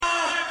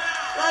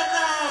Right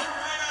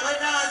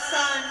now it's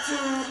time to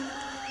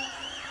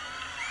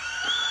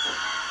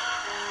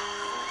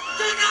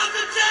take out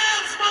the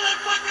jams,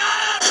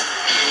 motherfucker!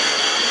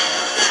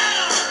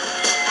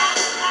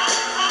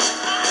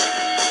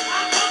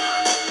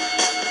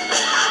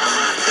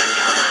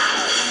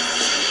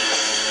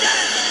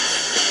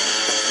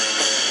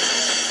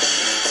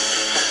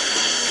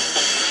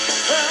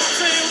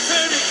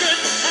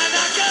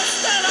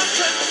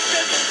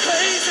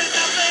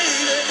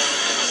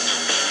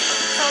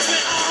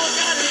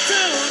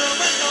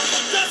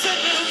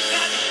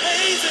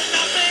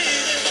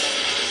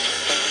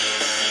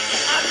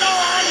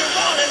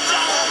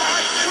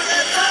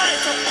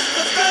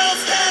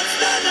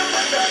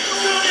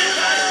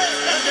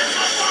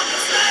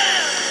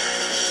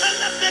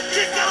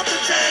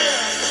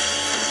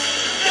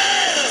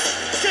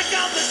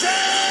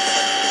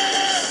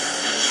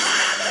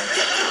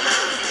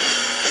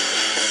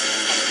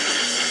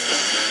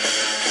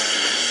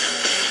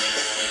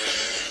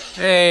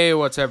 Hey,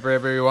 what's up,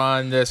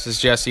 everyone? This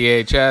is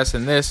Jesse HS,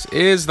 and this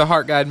is the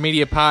Heart Guide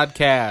Media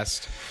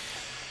Podcast.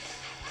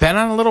 Been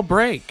on a little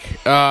break.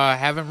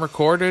 Haven't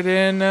recorded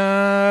in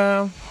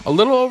a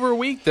little over a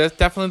week. That's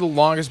definitely the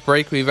longest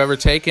break we've ever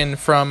taken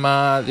from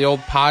the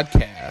old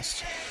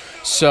podcast.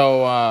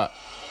 So,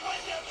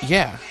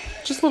 yeah,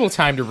 just a little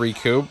time to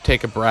recoup,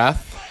 take a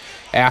breath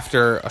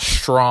after a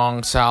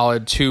strong,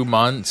 solid 2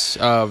 months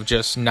of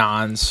just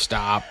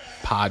non-stop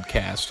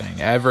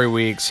podcasting. Every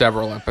week,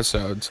 several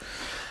episodes.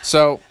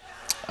 So,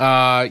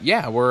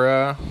 yeah, we're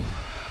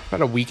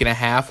about a week and a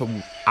half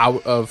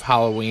out of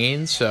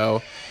Halloween,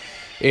 so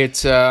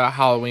it's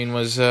Halloween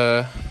was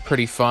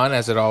pretty fun,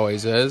 as it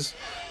always is.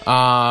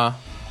 But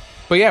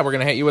yeah, we're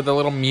going to hit you with a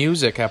little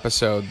music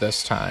episode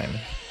this time.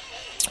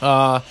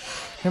 Going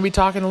to be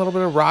talking a little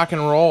bit of rock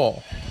and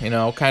roll, you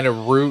know, kind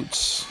of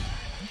roots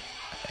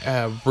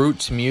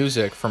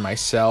music for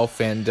myself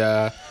and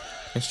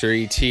Mr.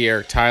 E.T.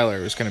 Eric Tyler,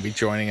 who's going to be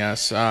joining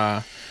us.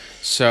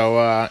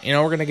 So, you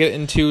know, we're going to get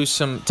into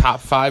some top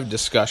 5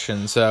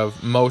 discussions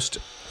of most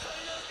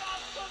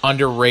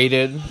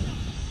underrated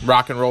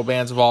rock and roll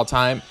bands of all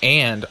time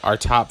and our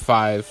top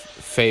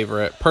 5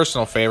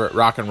 personal favorite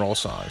rock and roll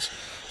songs.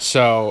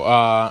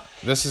 So,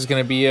 this is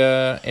going to be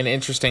an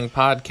interesting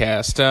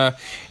podcast.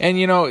 And,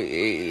 you know,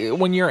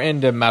 when you're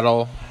into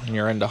metal, and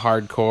you're into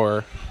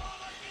hardcore,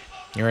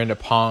 you're into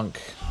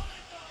punk,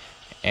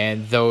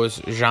 and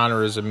those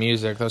genres of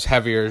music, those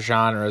heavier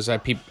genres, I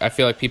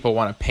feel like people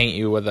want to paint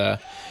you with a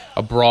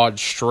broad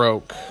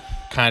stroke.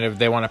 Kind of,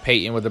 they want to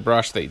paint you with a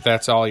brush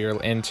that's all you're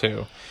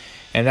into.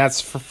 And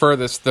that's the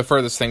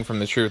furthest thing from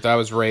the truth. I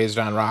was raised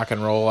on rock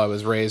and roll. I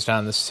was raised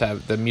on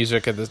the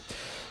music of the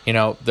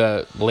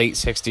late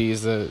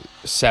 60s, the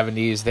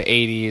 70s, the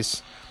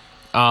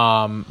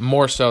 80s,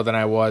 more so than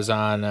I was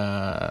on,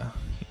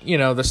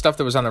 the stuff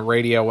that was on the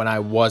radio when I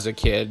was a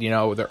kid,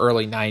 the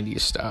early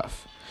 90s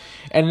stuff.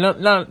 And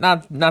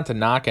not to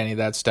knock any of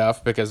that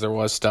stuff, because there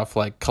was stuff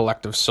like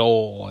Collective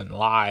Soul and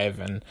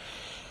Live, and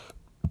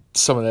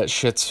some of that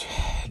shit's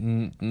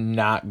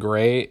not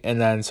great,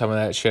 and then some of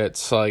that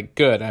shit's like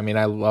good. I mean,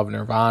 I love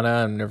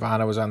Nirvana, and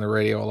Nirvana was on the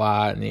radio a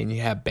lot, and then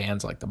you have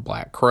bands like the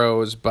Black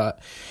Crowes. But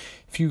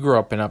if you grew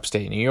up in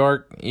upstate New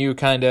York, you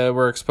kind of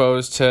were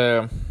exposed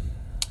to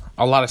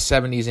a lot of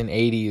 70s and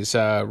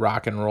 80s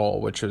rock and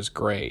roll, which was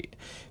great.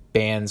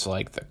 Bands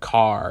like the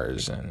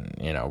Cars, and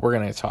we're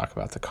gonna talk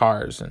about the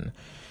Cars, and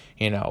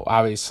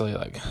obviously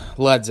like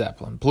Led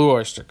Zeppelin, Blue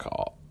Oyster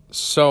Cult,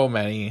 so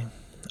many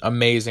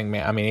amazing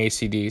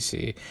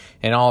AC/DC,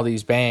 and all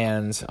these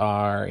bands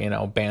are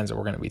bands that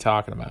we're going to be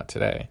talking about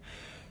today.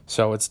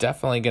 So it's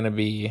definitely going to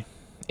be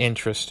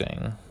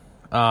interesting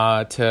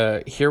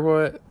to hear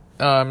what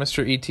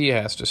Mr. E.T.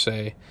 has to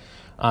say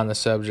on the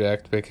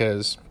subject,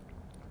 because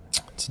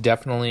it's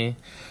definitely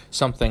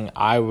something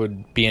I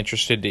would be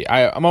interested to.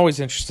 I'm always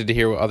interested to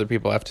hear what other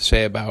people have to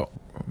say about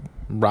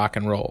rock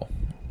and roll,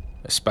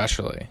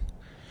 especially.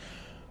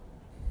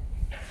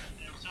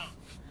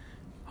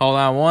 Hold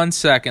on one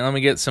second. Let me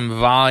get some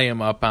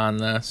volume up on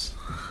this.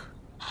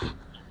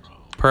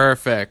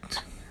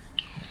 Perfect.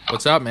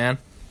 What's up, man?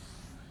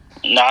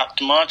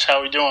 Not much.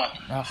 How we doing?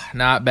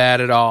 Not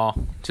bad at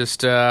all.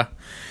 Just, I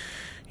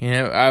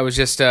was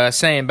just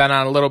saying, been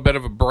on a little bit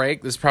of a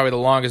break. This is probably the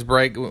longest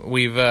break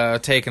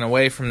we've taken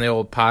away from the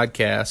old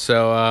podcast.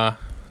 So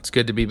it's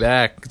good to be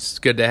back. It's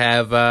good to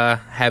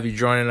have you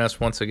joining us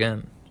once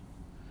again.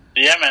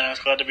 Yeah, man. I was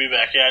glad to be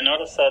back. Yeah, I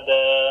noticed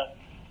that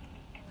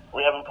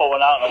we haven't pulled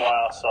one out in a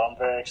while, so I'm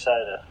very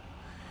excited.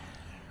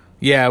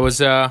 Yeah, it was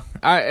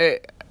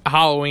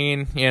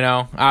Halloween.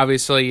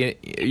 Obviously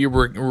you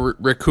were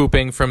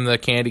recouping from the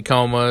candy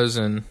comas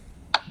and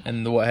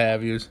the what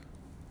have yous.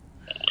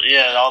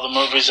 Yeah, all the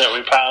movies that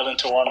we piled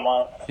into 1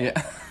 month.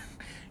 Yeah.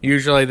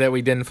 Usually that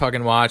we didn't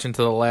fucking watch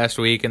until the last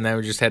week, and then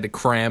we just had to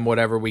cram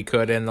whatever we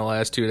could in the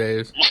last 2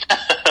 days.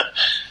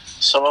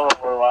 Some of them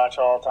we watch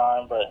all the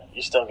time, but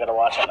you still got to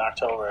watch it in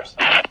October. So.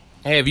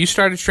 Hey, have you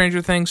started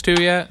Stranger Things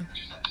 2 yet?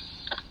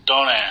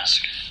 Don't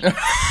ask.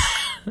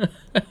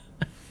 I'm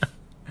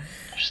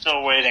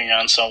still waiting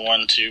on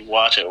someone to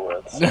watch it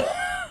with. So.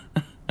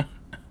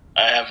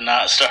 I have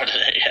not started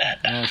it yet.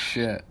 Oh,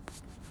 shit.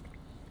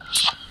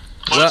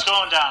 But it's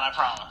going down, I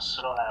promise.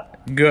 It'll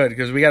happen. Good,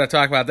 because we got to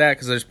talk about that,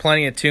 because there's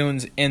plenty of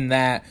tunes in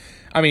that.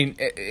 I mean,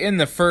 in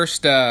the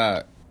first...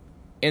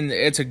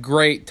 it's a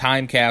great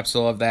time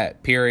capsule of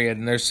that period,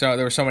 and there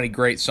were so many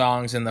great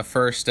songs in the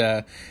first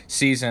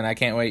season. I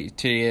can't wait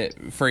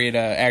for you to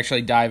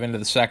actually dive into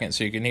the second,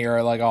 so you can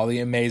hear like all the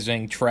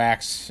amazing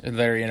tracks.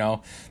 They're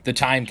the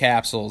time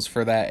capsules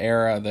for that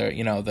era.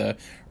 The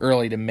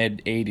early to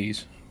mid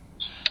 '80s.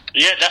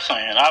 Yeah,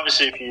 definitely. And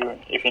obviously, if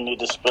you need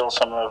to spill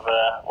some of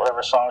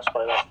whatever songs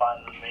play, that's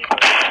fine with me.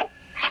 But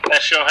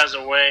that show has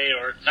a way,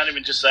 or not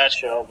even just that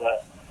show,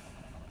 but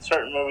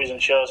certain movies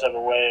and shows have a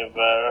way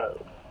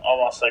of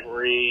almost like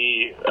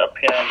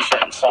reappearing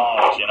certain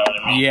songs. You know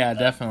what I mean? Yeah,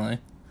 definitely.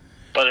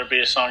 Whether it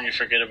be a song you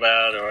forget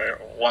about or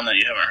one that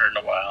you haven't heard in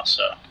a while.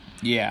 So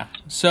yeah.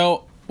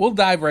 So we'll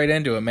dive right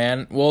into it,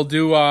 man. We'll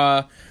do.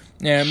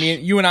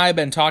 You and I have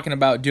been talking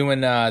about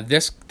doing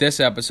this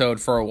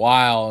episode for a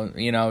while,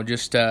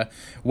 just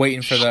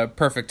waiting for the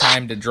perfect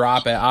time to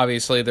drop it.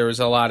 Obviously, there was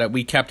a lot of...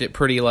 We kept it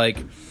pretty,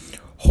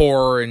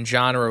 horror and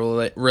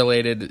genre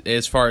related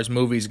as far as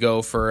movies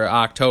go for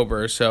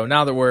October. So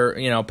now that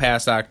we're,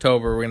 past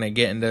October, we're going to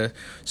get into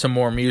some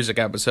more music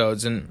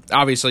episodes. And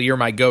obviously, you're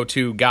my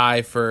go-to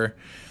guy for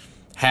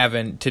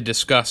having to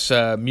discuss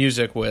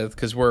music with,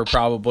 because we're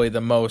probably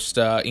the most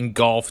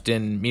engulfed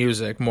in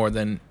music more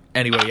than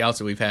anybody else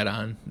that we've had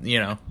on, Right,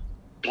 yeah,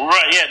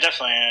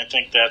 definitely. I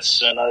think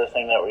that's another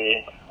thing that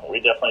we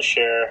definitely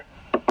share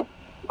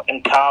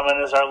in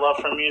common is our love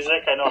for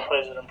music. I know it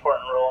plays an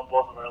important role in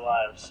both of our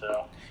lives.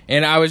 So,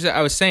 and I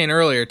was saying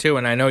earlier too,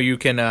 and I know you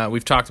can.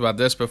 We've talked about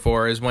this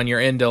before. Is when you're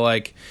into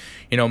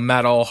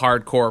metal,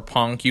 hardcore,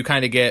 punk, you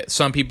kind of get...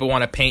 Some people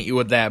want to paint you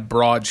with that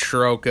broad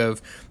stroke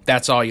of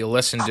that's all you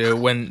listen to,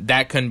 when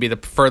that couldn't be the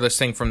furthest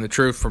thing from the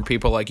truth from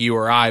people like you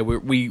or I.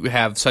 We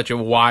have such a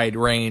wide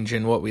range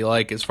in what we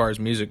like as far as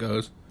music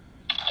goes.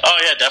 Oh,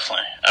 yeah,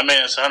 definitely. I mean,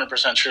 it's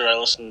 100% true. I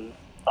listen,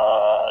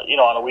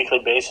 on a weekly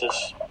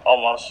basis,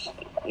 almost,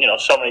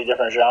 so many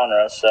different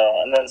genres. So,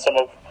 and then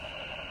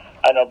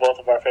I know both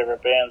of our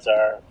favorite bands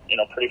are,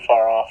 pretty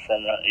far off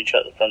from each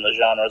other, from the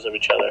genres of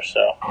each other.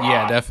 So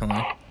yeah,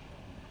 definitely.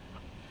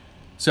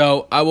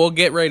 So I will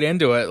get right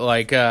into it.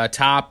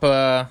 Top,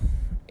 what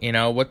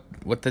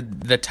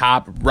the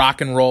top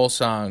rock and roll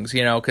songs,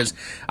 because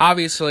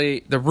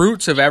obviously the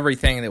roots of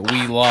everything that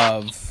we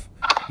love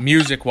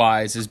music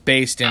wise is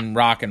based in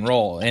rock and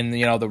roll, and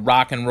the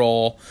rock and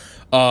roll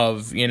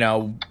of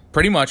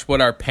pretty much what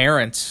our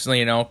parents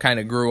kind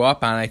of grew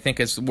up on. I think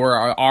is where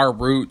our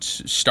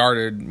roots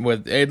started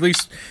with. At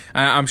least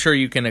I'm sure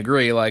you can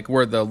agree,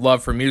 where the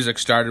love for music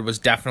started was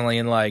definitely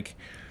in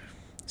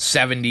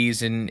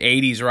 70s and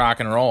 80s rock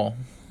and roll.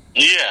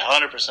 Yeah,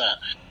 100%.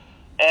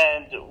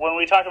 And when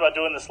we talk about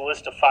doing this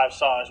list of 5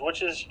 songs,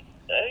 which is,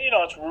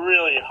 it's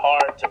really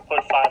hard to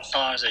put 5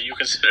 songs that you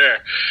consider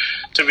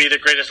to be the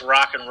greatest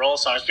rock and roll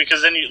songs,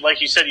 because then, like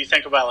you said, you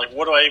think about,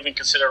 what do I even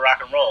consider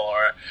rock and roll?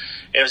 Or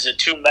is it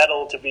too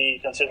metal to be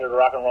considered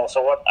rock and roll?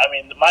 So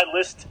my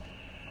list,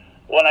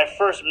 when I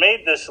first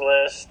made this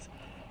list,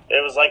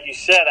 it was like you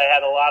said, I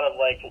had a lot of,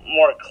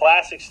 more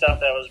classic stuff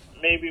that was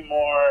maybe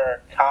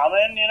more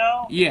common,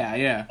 Yeah,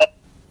 yeah.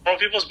 More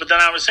people's, but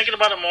then I was thinking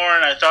about it more,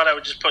 and I thought I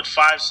would just put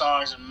 5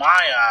 songs in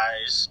my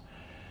eyes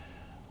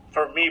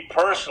for me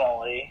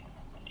personally,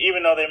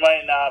 even though they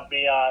might not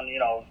be on,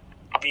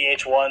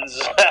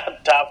 VH1's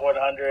top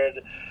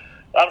 100.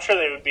 I'm sure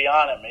they would be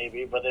on it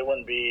maybe, but they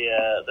wouldn't be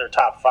their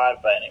top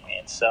 5 by any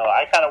means. So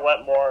I kind of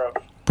went more of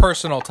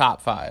personal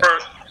top 5.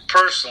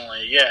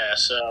 Personally, yeah.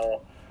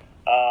 So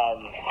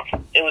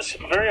it was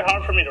very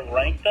hard for me to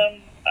rank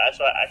them.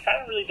 So I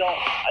kind of really don't.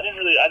 I don't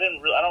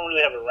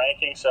really have a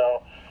ranking.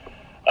 So.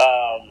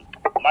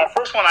 My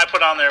first one I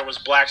put on there was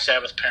Black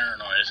Sabbath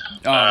Paranoid.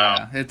 Oh,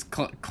 yeah. It's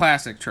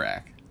classic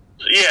track.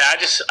 Yeah, I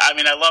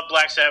love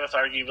Black Sabbath,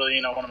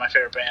 arguably, one of my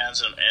favorite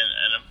bands, and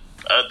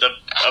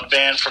a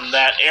band from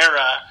that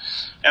era.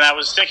 And I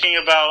was thinking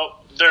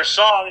about their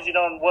songs,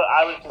 and what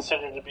I would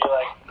consider to be,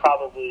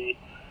 probably,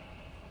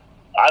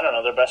 I don't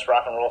know, their best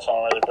rock and roll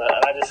song, really.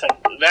 And I just think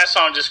that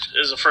song just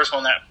is the first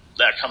one that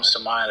comes to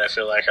mind, I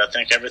feel like. I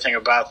think everything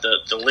about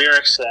the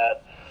lyrics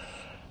that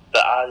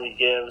Ozzy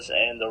gives,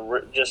 and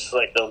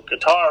the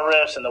guitar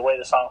riffs and the way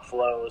the song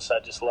flows. I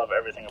just love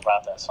everything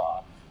about that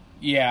song.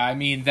 Yeah, I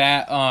mean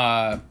that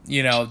that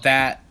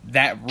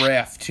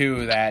riff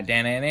too, that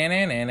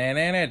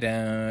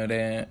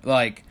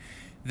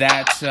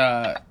that's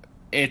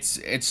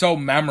it's so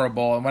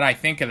memorable, and when I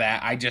think of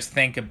that, I just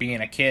think of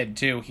being a kid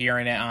too,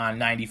 hearing it on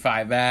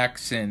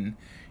 95X, and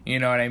you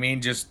know what I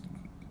mean, just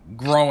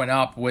growing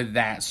up with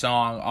that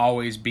song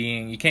always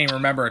being, you can't even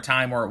remember a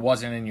time where it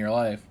wasn't in your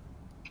life.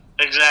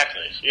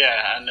 Exactly,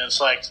 yeah, and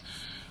it's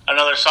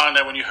another song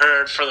that when you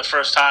heard for the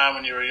first time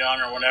when you were young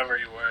or whenever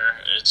you were,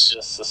 it's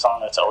just a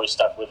song that's always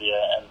stuck with you.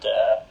 And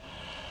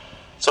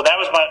so that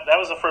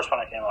was the first one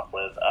I came up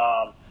with.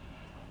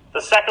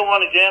 The second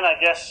one, again, I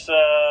guess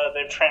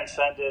they've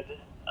transcended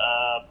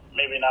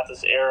maybe not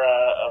this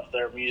era of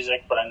their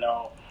music, but I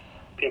know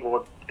people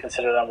would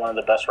consider them one of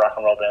the best rock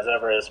and roll bands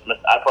ever. I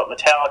put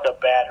Metallica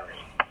Battery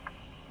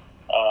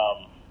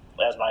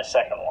as my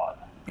second one.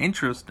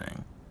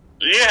 Interesting.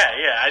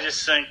 Yeah. I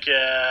just think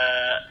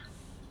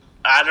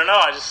I don't know.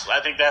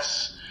 I think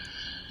that's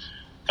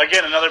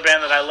again another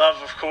band that I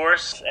love, of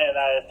course. And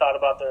I thought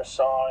about their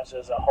songs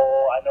as a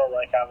whole. I know,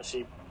 like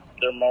obviously,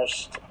 their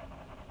most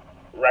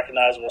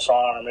recognizable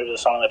song, or maybe the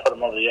song that put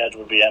them over the edge,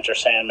 would be Enter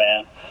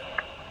Sandman.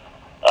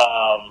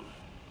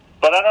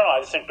 But I don't know. I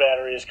just think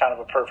Battery is kind of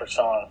a perfect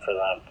song for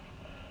them,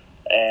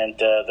 and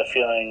the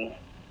feeling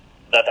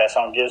that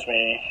song gives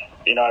me,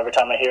 every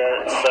time I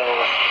hear it.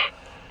 So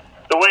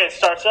the way it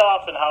starts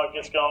off and how it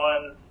gets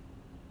going,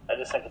 I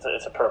just think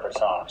it's a perfect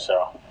song.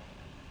 So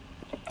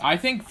I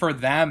think for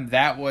them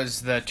that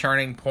was the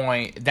turning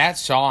point. That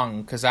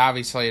song, because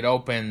obviously it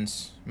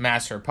opens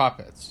Master of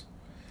Puppets.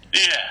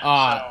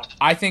 Yeah.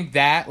 I think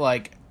that,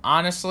 like,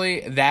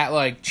 honestly, that,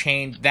 like,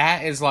 changed.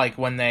 That is, like,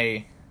 when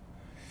they.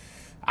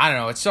 I don't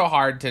know. It's so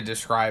hard to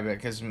describe it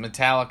because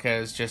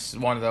Metallica is just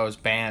one of those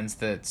bands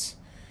that's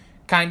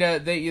kind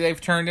of.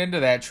 They've turned into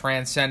that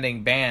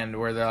transcending band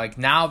where they're like,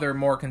 now they're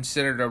more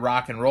considered a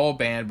rock and roll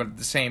band, but at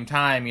the same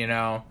time,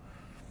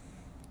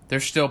 they're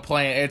still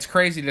playing. It's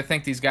crazy to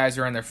think these guys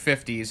are in their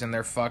 50s and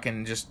they're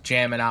fucking just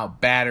jamming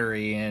out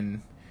Battery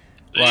and.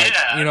 Like,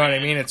 what I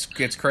mean?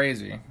 It's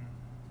crazy.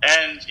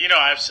 And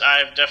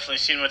I've definitely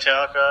seen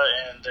Metallica,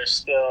 and they're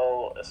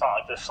still. It's not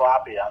like they're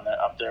sloppy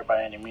up there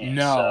by any means.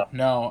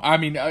 No. I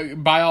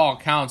mean, by all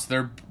accounts,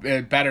 they're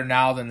better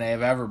now than they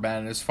have ever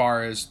been as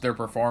far as their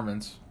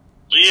performance.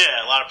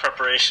 Yeah, a lot of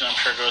preparation, I'm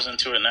sure, goes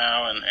into it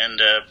now,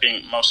 and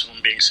being most of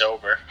them being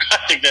sober. I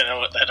think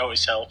that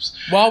always helps.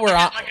 While we're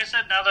like I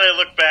said, now that I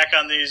look back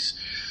on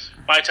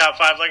my top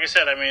five, like I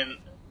said, I mean,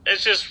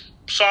 it's just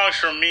songs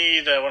for me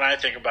that when I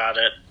think about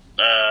it.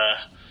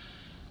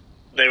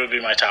 They would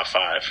be my top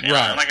five. Right.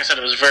 And like I said,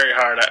 it was very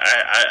hard.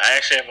 I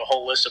actually have a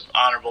whole list of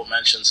honorable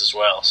mentions as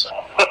well. So.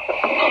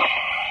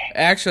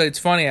 Actually, it's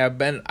funny.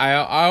 I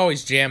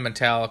always jam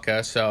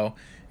Metallica. So,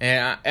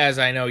 and as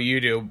I know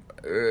you do,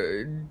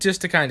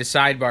 just to kind of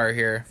sidebar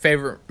here,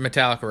 favorite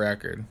Metallica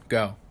record,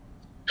 go.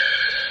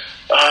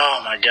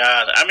 Oh my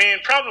God! I mean,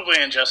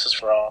 probably Injustice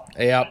for All.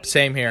 Yep,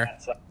 same here.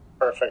 That's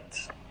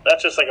perfect.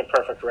 That's just like a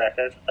perfect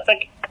record. I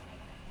think.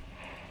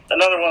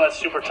 Another one that's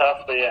super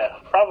tough, but yeah,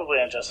 probably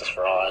Injustice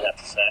for All, I'd have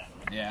to say.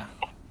 Yeah.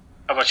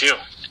 How about you?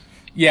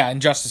 Yeah,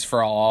 Injustice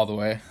for all the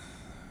way.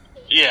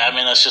 Yeah, I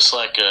mean, that's just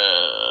like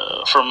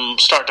from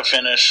start to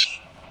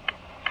finish,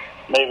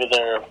 maybe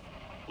their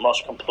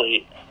most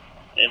complete.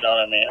 You know what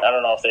I mean? I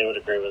don't know if they would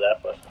agree with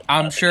that, but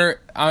I'm sure.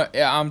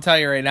 I'm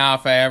telling you right now,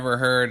 if I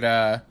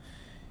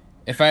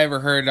ever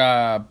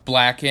heard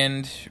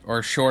Blackened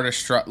or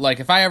Shortest Straw,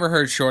 like if I ever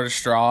heard Shortest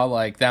Straw,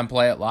 like them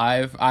play it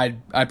live,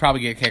 I'd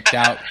probably get kicked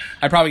out.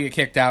 I'd probably get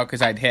kicked out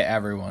because I'd hit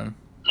everyone.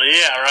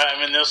 Yeah, right.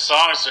 I mean, those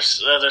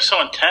songs they're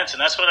so intense, and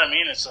that's what I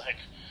mean. It's like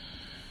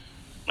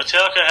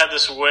Metallica had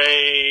this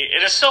way.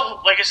 It is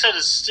so, like I said,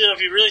 it's still.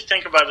 If you really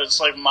think about it,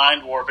 it's like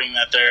mind warping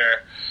that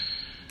they're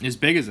as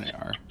big as they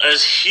are,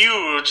 as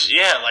huge.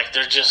 Yeah, like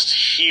they're just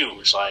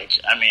huge.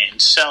 Like I mean,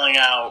 selling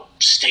out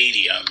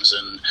stadiums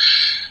and.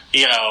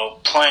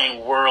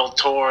 Playing world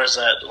tours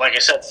that, like I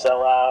said,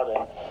 sell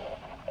out,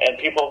 and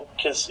people,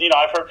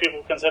 I've heard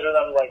people consider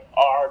them like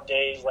our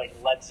days, like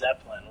Led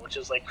Zeppelin, which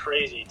is like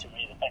crazy to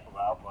me to think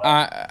about.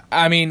 But.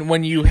 I mean,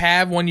 when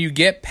you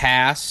get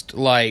past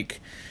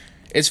like,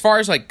 as far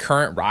as like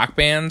current rock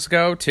bands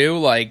go, too,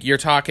 like you're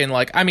talking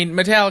like, I mean,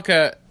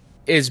 Metallica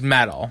is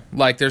metal,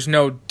 like there's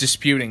no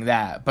disputing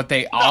that, but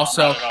they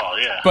also, not at all,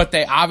 yeah. But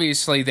they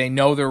obviously they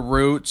know their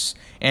roots.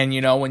 And,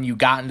 when you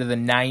got into the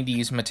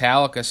 90s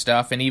Metallica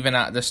stuff and even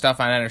the stuff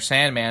on Enter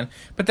Sandman,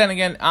 but then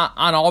again,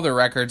 on all their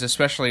records,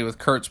 especially with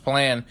Kurt's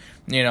playing,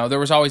 there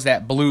was always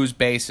that blues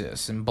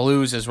basis, and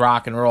blues is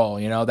rock and roll,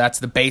 that's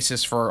the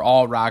basis for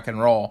all rock and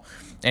roll.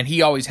 And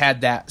he always had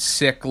that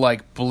sick,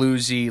 like,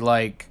 bluesy,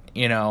 like,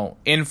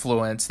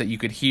 influence that you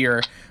could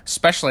hear,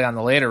 especially on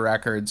the later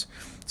records.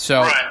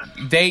 So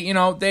they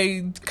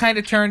kind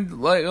of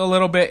turned like a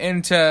little bit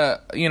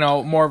into,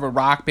 more of a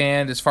rock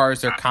band as far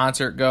as their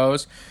concert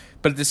goes.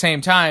 But at the same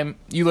time,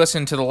 you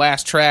listen to the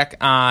last track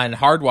on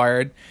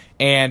Hardwired,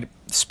 and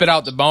Spit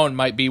Out the Bone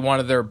might be one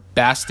of their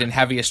best and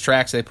heaviest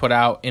tracks they put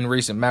out in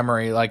recent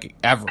memory, like,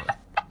 ever.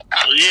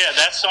 Yeah,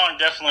 that song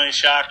definitely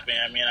shocked me.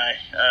 I mean,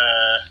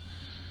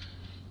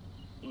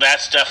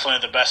 that's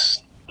definitely the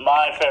best,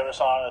 my favorite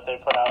song that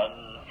they put out in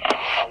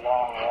a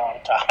long, long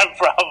time,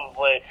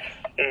 probably,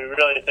 if you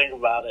really think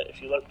about it.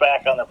 If you look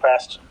back on their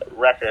past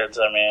records,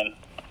 I mean,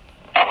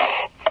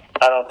 I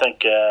don't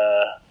think...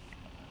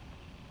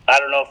 I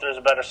don't know if there's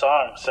a better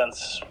song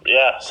since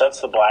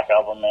the Black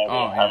Album, maybe.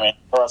 Oh, yeah. I mean,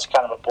 well, it's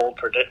kind of a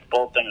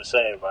bold thing to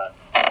say, but...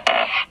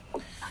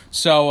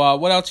 So,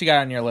 what else you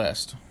got on your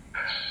list?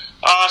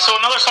 So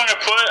another song I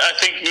put, I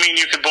think me and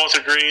you could both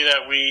agree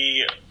that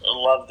we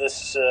love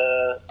this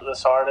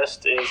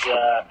artist,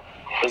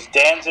 is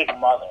Danzig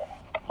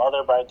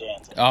Mother by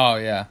Danzig. Oh,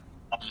 yeah.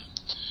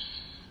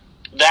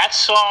 That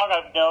song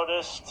I've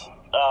noticed...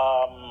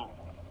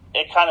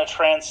 it kind of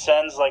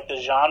transcends like the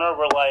genre.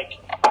 Where like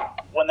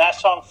when that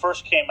song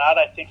first came out,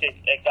 I think it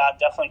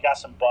definitely got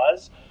some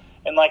buzz.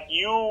 And like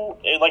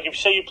if you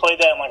say you played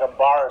that in like a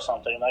bar or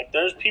something, like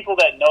there's people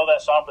that know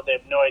that song, but they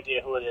have no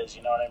idea who it is.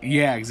 You know what I mean?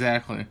 Yeah,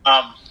 exactly.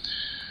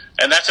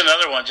 And that's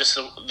another one. Just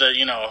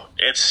the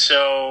it's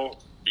so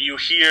you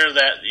hear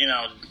that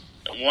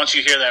once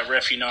you hear that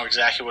riff, you know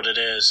exactly what it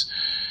is,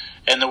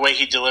 and the way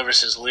he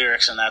delivers his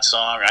lyrics in that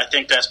song. I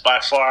think that's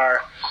by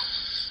far.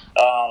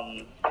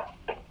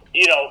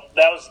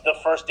 That was the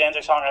first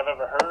Danzig song I've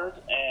ever heard,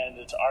 and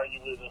it's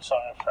arguably the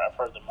song I've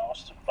heard the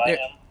most by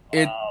him.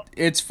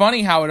 It's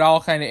funny how it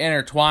all kind of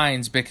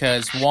intertwines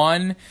because,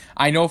 one,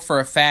 I know for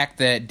a fact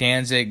that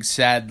Danzig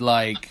said,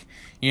 like,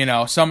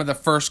 some of the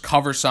first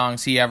cover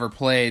songs he ever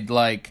played,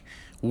 like,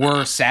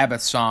 were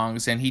Sabbath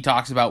songs, and he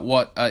talks about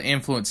what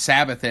influence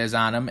Sabbath is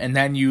on him, and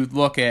then you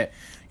look at,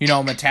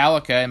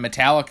 Metallica, and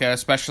Metallica,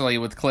 especially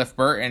with Cliff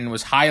Burton,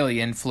 was highly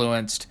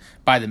influenced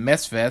by the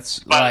Misfits.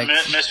 By the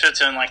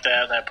Misfits and, like,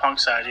 that punk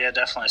side, yeah,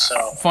 definitely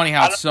so. Funny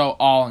how it's so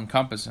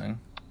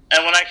all-encompassing.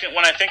 And when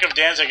I think of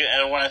Danzig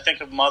and when I think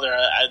of Mother,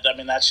 I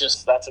mean that's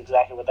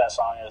exactly what that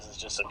song is. It's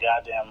just a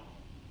goddamn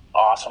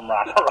awesome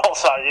rock and roll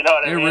song. You know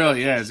what I mean? It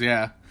really is,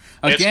 yeah.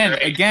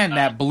 Again,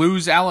 that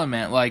blues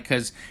element, like,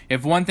 because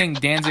if one thing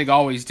Danzig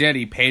always did,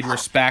 he paid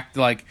respect,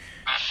 like,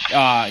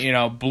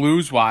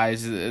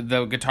 blues-wise,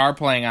 the guitar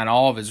playing on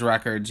all of his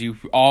records, you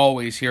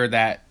always hear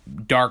that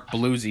dark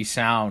bluesy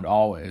sound,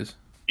 always.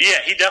 Yeah,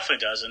 he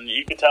definitely does, and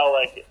you can tell,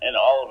 like, in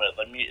all of it,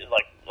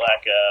 like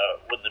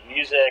with the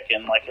music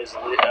and, like, his the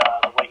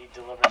way he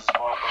delivers his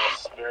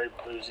vocals, very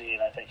bluesy,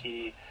 and I think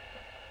he,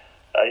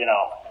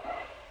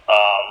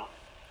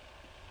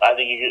 I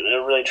think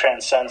it really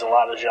transcends a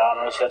lot of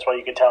genres. That's why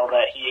you can tell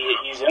that he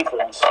was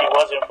influenced by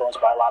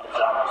a lot of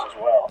genres as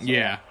well. So.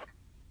 Yeah.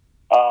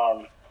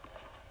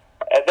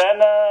 And then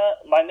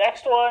my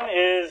next one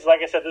is,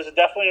 like I said, this is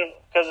definitely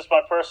because it's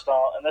my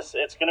personal, and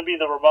it's going to be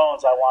the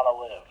Ramones. I Want to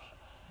Live.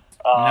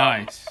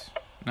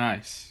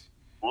 Nice.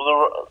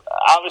 Well,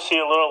 obviously,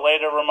 a little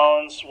later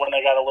Ramones when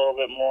they got a little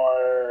bit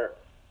more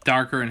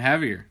darker and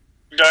heavier.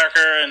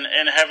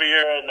 And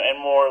heavier and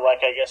more, like,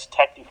 I guess,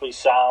 technically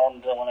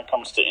sound when it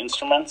comes to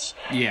instruments.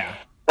 Yeah.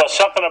 But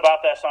something about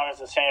that song is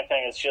the same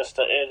thing. It's just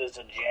it is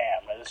a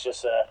jam. It's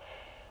just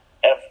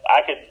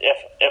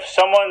if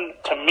someone,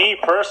 to me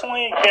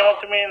personally, came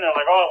up to me and they're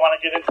like, oh, I want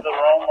to get into the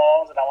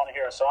Ramones and I want to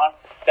hear a song,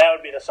 that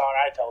would be the song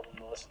I tell them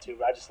to listen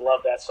to. I just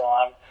love that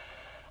song.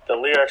 The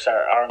lyrics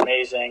are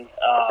amazing.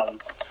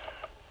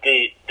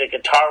 The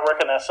guitar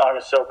work in that song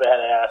is so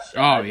badass.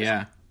 Oh,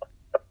 yeah.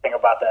 Thing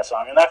about that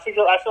song, and I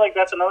feel like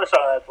that's another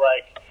song that's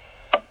like,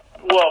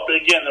 well, but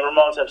again, the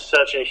Ramones have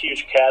such a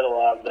huge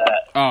catalog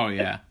that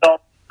so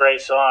great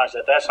songs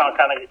that song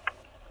kind of,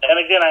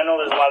 and again, I know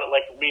there's a lot of,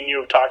 like, me and you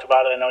have talked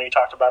about it. I know you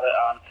talked about it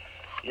on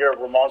your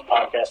Ramones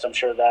podcast. I'm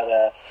sure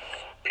that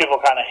people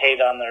kind of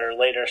hate on their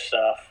later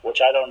stuff,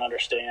 which I don't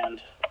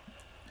understand.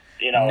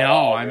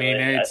 No, I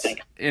mean,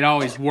 it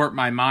always warped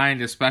my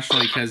mind,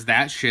 especially because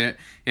that shit,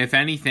 if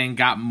anything,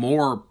 got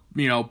more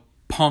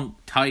punk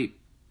type.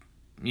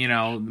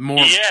 More.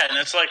 Yeah, and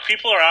it's like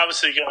people are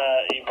obviously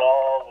gonna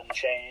evolve and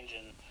change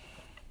and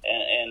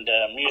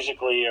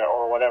musically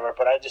or whatever.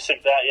 But I just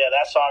think that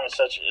that song is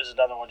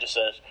another one, just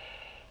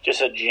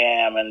a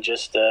jam, and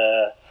just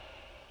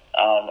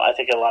I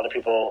think a lot of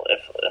people,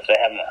 if they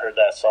haven't heard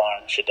that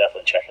song, should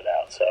definitely check it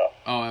out. So.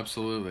 Oh,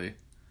 absolutely.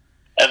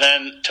 And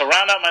then to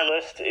round out my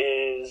list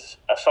is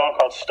a song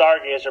called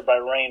 "Stargazer" by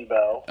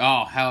Rainbow.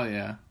 Oh, hell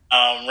yeah!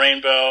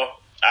 Rainbow.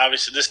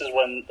 Obviously, this is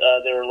when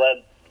they were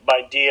led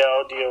by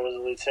Dio. Dio was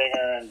the lead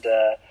singer, and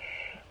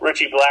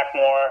Richie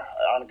Blackmore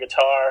on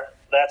guitar.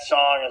 That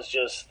song is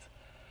just,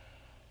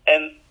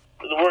 and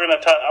I'm gonna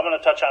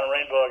touch on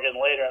Rainbow again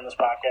later in this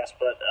podcast,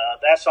 but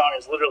that song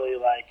is literally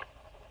like,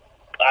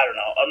 I don't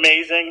know,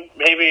 amazing.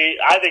 Maybe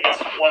I think it's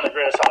one of the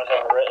greatest songs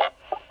ever written.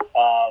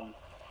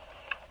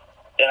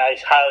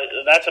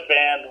 And that's a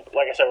band,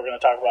 like I said, we're gonna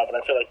talk about, but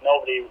I feel like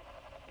nobody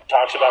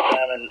talks about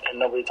them, and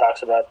nobody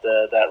talks about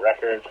that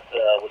record,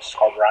 which is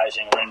called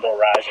Rainbow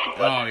Rising.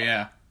 But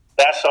yeah.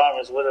 That song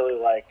is literally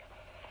like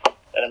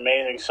an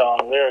amazing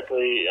song,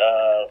 lyrically,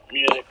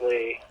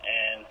 musically,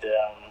 and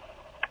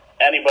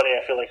anybody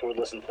I feel like who would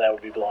listen to that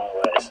would be blown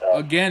away. So.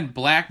 Again,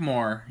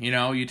 Blackmore,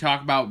 you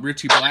talk about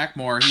Richie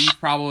Blackmore, he's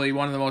probably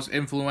one of the most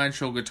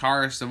influential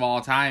guitarists of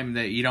all time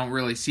that you don't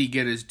really see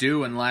get his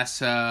due unless,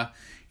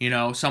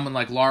 someone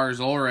like Lars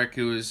Ulrich,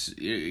 who is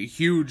a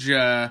huge,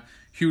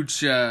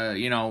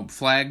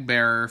 flag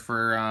bearer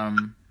for,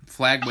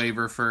 flag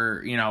waver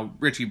for,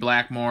 Richie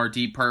Blackmore,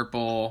 Deep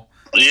Purple.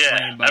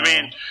 Yeah, Rainbow. I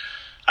mean,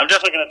 I'm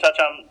definitely going to touch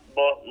on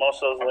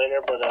most of those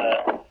later,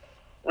 but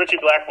Richie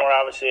Blackmore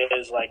obviously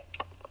is like,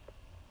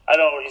 I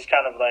know he's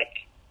kind of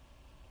like,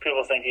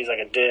 people think he's like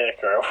a dick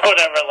or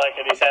whatever, like,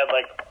 and he's had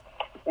like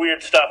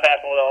weird stuff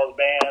happen with all his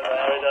bands.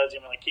 I know he doesn't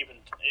even like keep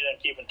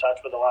in touch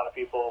with a lot of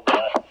people,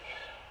 but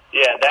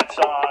yeah, that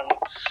song,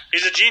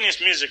 he's a genius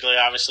musically,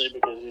 obviously,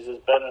 because he's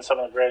been in some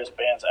of the greatest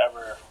bands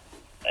ever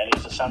and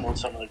he's assembled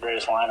some of the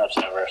greatest lineups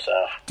ever.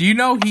 So, do you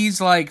know he's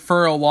like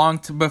for a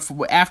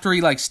after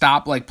he like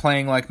stopped like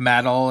playing like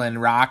metal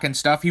and rock and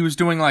stuff, he was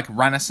doing like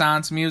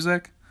Renaissance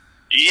music?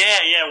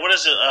 Yeah. What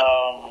is it?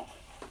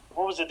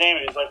 What was the name?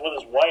 He was like with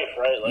his wife,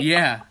 right? Like,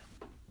 yeah.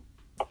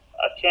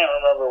 I can't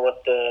remember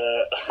what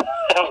the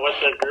what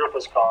the group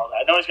was called.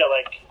 I know he's got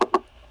it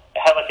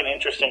had like an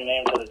interesting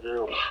name to the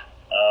group.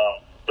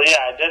 But yeah,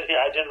 I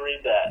did read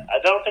that. I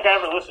don't think I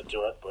ever listened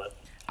to it, but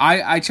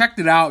I checked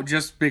it out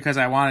just because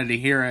I wanted to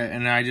hear it,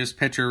 and I just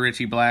picture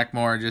Richie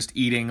Blackmore just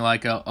eating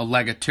like a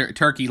leg of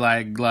turkey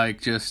leg,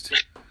 like just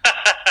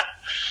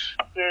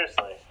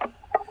seriously.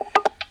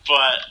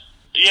 But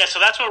yeah, so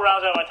that's what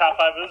rounds out my top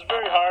 5. It was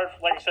very hard.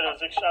 Like I said, I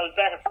was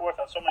back and forth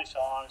on so many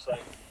songs.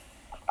 Like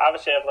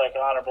obviously, I have like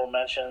honorable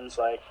mentions.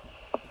 Like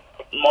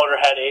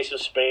Motorhead, Ace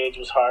of Spades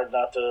was hard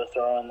not to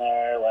throw in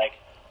there. Like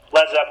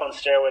Led Zeppelin's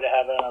Stairway to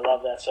Heaven, I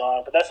love that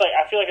song. But that's like,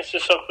 I feel like it's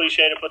just so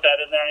cliche to put that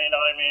in there, you know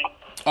what I mean?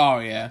 Oh,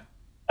 yeah.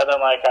 And then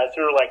like I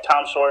threw like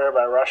Tom Sawyer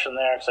by Rush in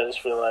there because I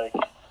just feel like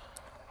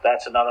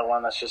that's another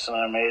one that's just an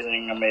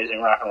amazing,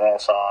 amazing rock and roll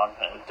song.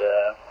 And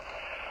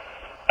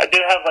I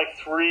did have like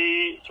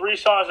three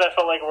songs that I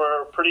felt like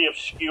were pretty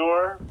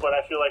obscure, but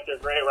I feel like they're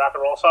great rock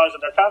and roll songs,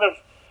 and they're kind of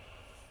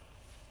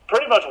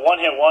pretty much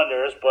one-hit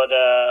wonders. But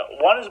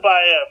one is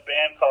by a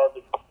band called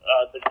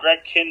the Greg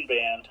Kinn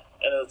Band,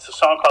 and it's a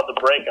song called "The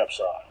Breakup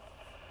Song."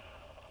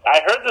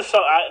 I heard this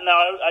song.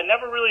 I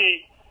never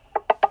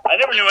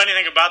knew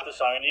anything about the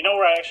song, and you know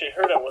where I actually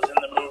heard it was in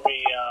the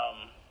movie.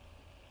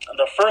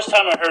 The first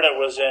time I heard it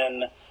was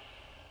in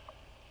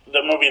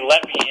the movie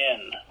Let Me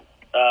In,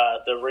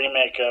 the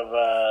remake of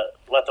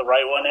Let the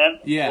Right One In.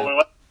 Yeah. We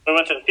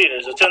went to the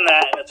theaters. It's in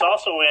that, and it's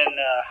also in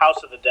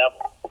House of the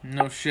Devil.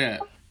 No shit.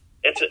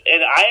 It's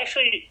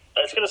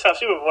going to sound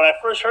stupid, but when I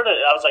first heard it,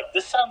 I was like,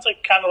 this sounds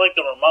like kind of like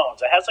the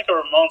Ramones. It has like a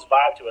Ramones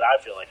vibe to it,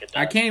 I feel like it does.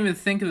 I can't even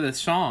think of the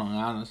song,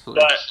 honestly.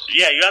 But,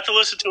 yeah, you have to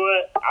listen to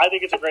it. I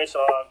think it's a great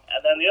song.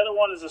 And then the other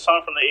one is a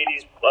song from the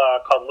 80s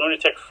called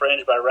Lunatic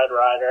Fringe by Red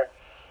Rider.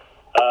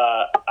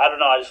 I don't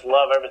know, I just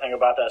love everything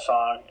about that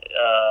song.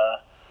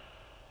 It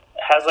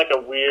has like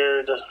a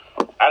weird...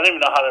 I don't even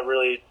know how to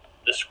really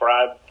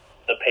describe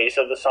the pace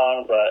of the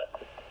song, but...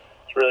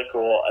 It's really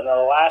cool. And then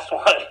the last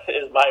one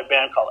is by a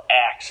band called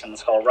Axe, and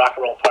it's called Rock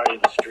and Roll Party in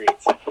the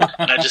Streets.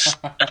 And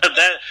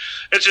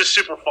it's just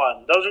super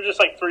fun. Those are just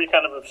like 3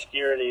 kind of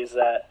obscurities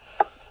that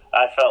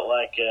I felt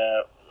like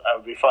I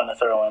would be fun to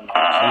throw in there.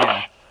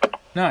 Yeah.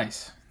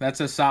 Nice. That's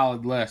a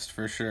solid list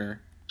for sure.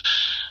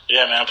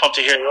 Yeah, man. I'm pumped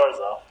to hear yours,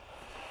 though.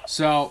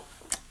 So,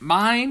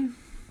 mine,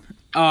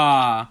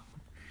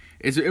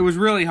 it was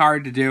really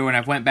hard to do, and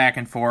I've went back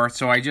and forth.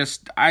 So I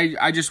just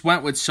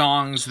went with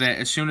songs that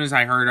as soon as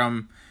I heard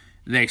them,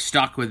 they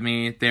stuck with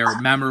me. They were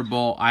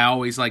memorable. I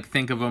always like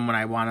think of them when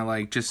I want to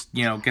like just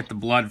get the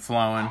blood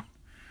flowing.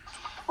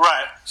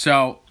 Right.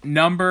 So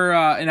number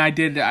and I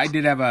did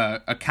have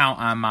a count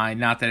on mine.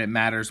 Not that it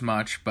matters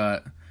much,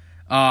 but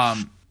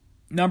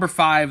number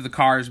 5, The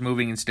Cars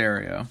Moving in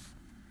Stereo.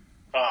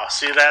 Oh,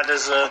 see,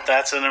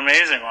 that's an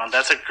amazing one.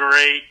 That is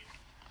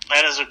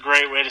a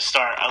great way to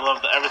start. I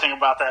love everything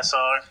about that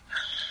song.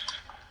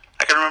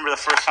 I can remember the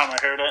first time I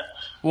heard it.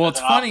 Well, it's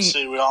funny.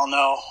 Obviously, we all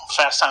know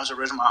Fast Times at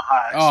Ridgemont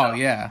High. Oh,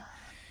 yeah.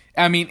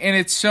 I mean, and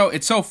it's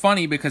so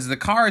funny because the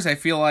Cars, I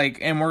feel like,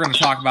 and we're going to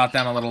talk about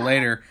them a little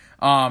later,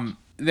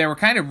 they were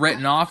kind of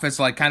written off as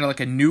like kind of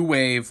like a new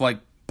wave, like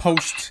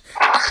post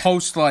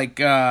like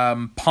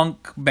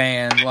punk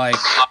band. Like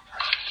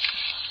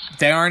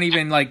they aren't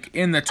even like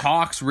in the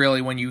talks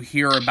really when you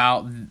hear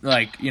about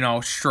like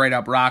straight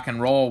up rock and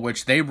roll,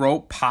 which they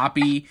wrote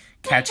poppy,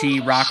 catchy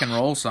rock and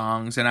roll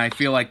songs, and I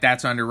feel like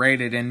that's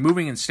underrated. And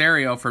Moving in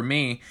Stereo for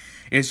me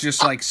is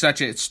just like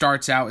it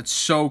starts out, it's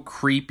so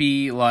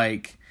creepy,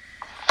 like,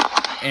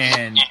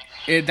 and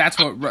that's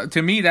what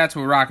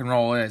rock and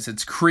roll is.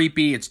 It's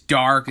creepy, it's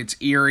dark, it's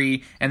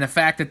eerie, and the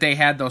fact that they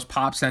had those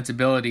pop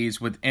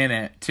sensibilities within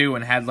it too,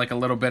 and had like a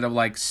little bit of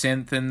like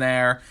synth in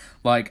there,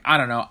 like, I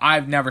don't know,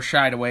 I've never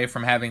shied away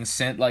from having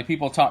synth. Like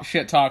people talk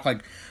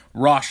like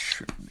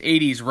Rush,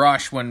 80s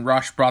Rush, when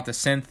Rush brought the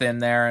synth in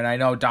there, and I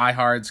know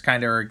diehards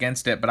kind of are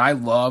against it, but I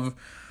love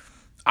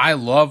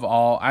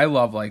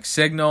like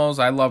Signals,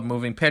 I love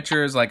Moving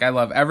Pictures, like I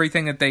love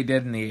everything that they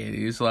did in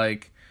the 80s,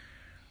 like,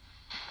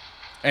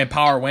 and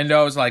Power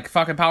Windows, like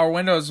fucking Power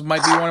Windows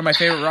might be one of my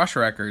favorite Rush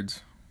records.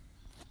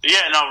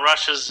 Yeah, no,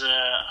 Rush is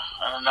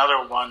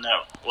another one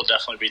that we'll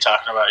definitely be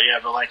talking about. Yeah,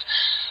 but like,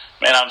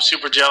 man, I'm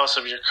super jealous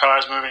of your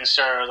Cars Moving in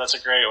Stereo. That's a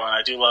great one.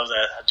 I do love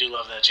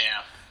that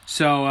jam.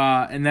 So,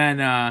 and then,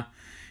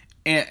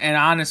 and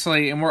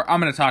honestly, and I'm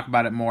going to talk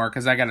about it more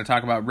because I got to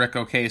talk about Rick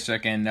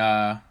Ocasek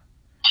and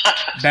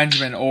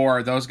Benjamin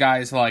Orr. Those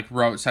guys like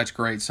wrote such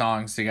great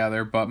songs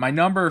together. But my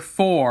number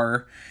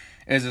 4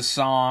 is a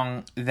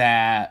song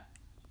that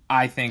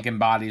I think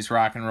embodies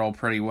rock and roll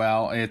pretty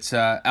well. It's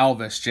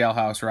Elvis,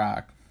 Jailhouse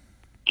Rock.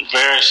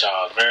 Very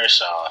solid, very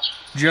solid.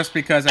 Just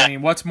because, I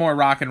mean, what's more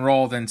rock and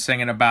roll than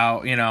singing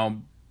about,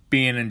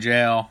 being in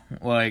jail?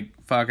 Like,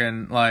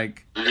 fucking,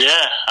 like...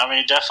 Yeah, I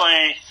mean,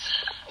 definitely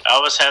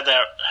Elvis had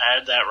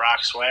that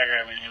rock swagger.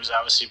 I mean, he was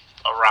obviously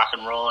a rock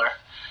and roller,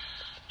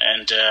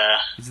 and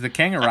he's the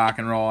king of rock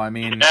and roll. I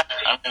mean, yeah,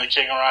 the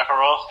king of rock and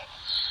roll.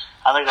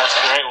 I think that's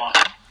a great one.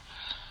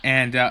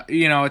 And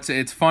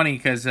it's funny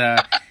because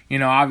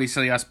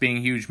obviously us being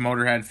huge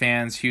Motorhead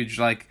fans, huge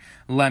like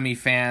Lemmy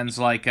fans,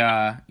 like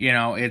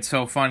it's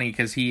so funny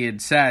because he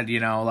had said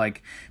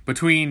like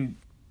between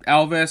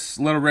Elvis,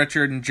 Little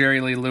Richard, and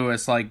Jerry Lee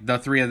Lewis, like the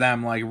three of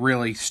them like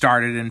really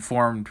started and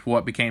formed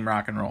what became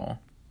rock and roll.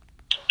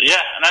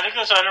 Yeah, and I think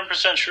that's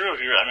 100% true.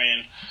 I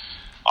mean,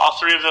 all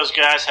three of those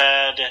guys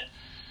had,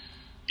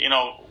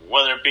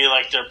 whether it be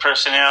like their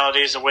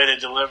personalities, the way they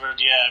delivered.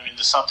 Yeah, I mean,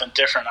 there's something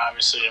different,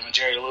 obviously. I mean,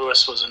 Jerry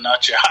Lewis was a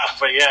nut job,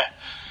 but yeah.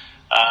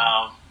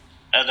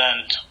 And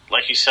then,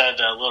 like you said,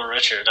 Little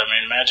Richard. I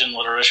mean, imagine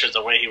Little Richard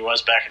the way he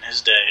was back in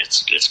his day.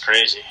 It's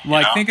crazy.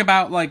 Think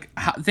about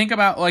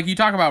you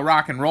talk about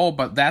rock and roll,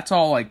 but that's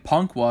all like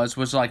punk was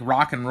like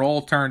rock and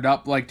roll turned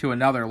up like to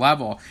another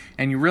level.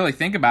 And you really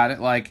think about it,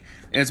 like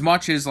as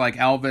much as like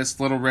Elvis,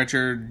 Little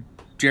Richard,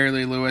 Jerry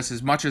Lee Lewis,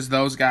 as much as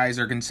those guys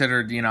are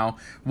considered,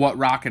 what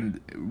rock and,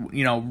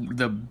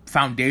 the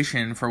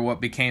foundation for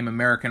what became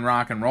American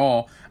rock and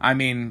roll, I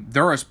mean,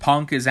 they're as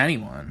punk as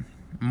anyone.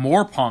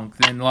 More punk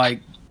than,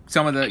 like,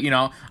 some of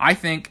the, I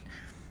think,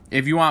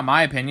 if you want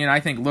my opinion, I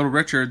think Little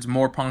Richard's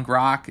more punk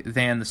rock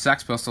than the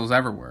Sex Pistols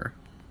ever were.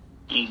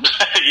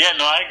 Yeah,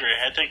 no, I agree.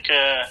 I think,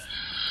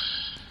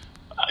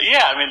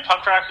 I mean,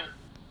 punk rock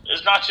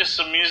is not just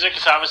the music,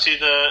 it's obviously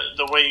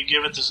the way you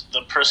give it,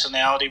 the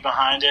personality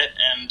behind it,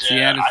 and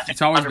I think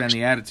it's always been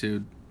the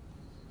attitude.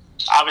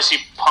 Obviously,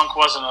 punk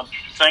wasn't a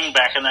thing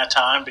back in that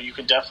time, but you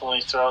could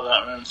definitely throw that.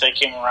 I mean, if they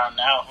came around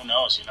now, who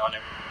knows? You know what I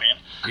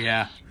mean?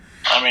 Yeah.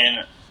 I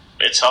mean,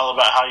 it's all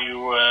about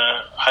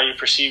how you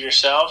perceive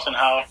yourself and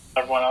how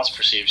everyone else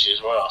perceives you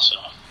as well.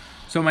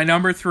 So my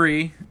number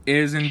 3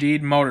 is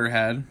indeed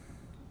Motorhead.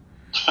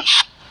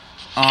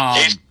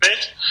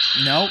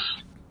 Nope.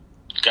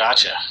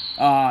 Gotcha.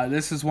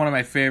 This is one of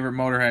my favorite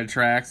Motorhead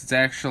tracks. It's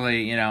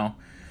actually,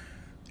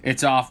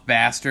 it's off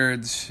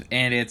Bastards,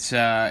 and it's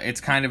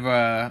kind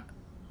of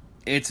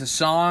it's a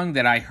song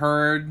that I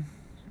heard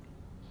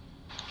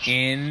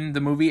in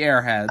the movie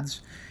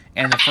Airheads,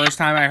 and the first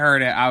time I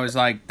heard it, I was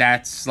like,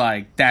 that's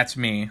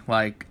me.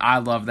 Like, I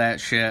love that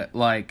shit.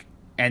 Like,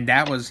 and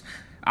that was,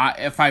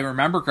 if I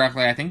remember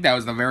correctly, I think that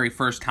was the very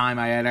first time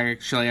I had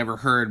actually ever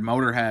heard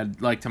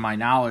Motorhead, like, to my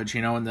knowledge,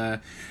 in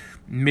the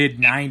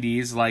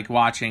mid-90s, like,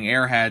 watching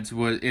Airheads,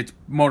 it's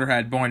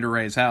Motorhead, Born to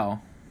Raise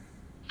Hell.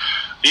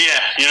 Yeah,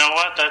 you know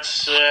what?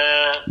 That's,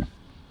 I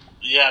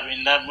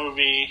mean, that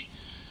movie,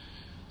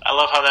 I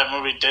love how that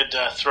movie did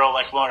throw,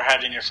 like,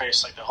 Motorhead in your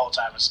face, like, the whole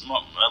time.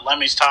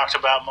 Lemmy's talked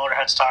about,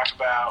 Motorhead's talked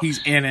about. He's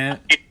in it.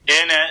 You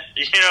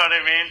know what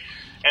I mean?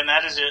 And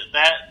that is it.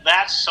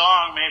 That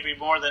song, maybe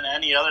more than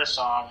any other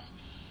song,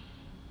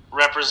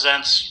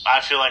 represents,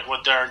 I feel like,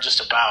 what they're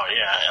just about,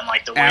 yeah. And,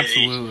 like, the way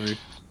absolutely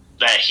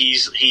that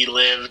he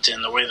lived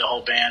and the way the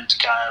whole band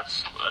kind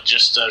of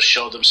just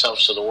showed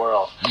themselves to the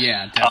world.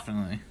 Yeah,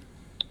 definitely.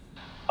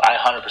 I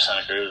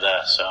 100% agree with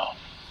that, so.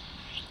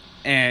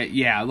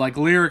 Yeah, like,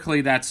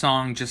 lyrically, that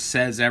song just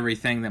says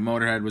everything that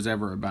Motorhead was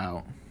ever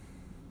about.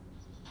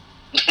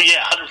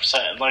 Yeah,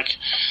 100%. Like,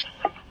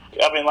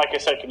 I mean, like I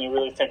said, can you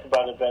really think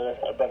about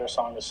a better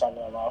song to sum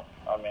them up?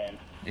 I mean,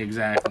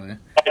 exactly.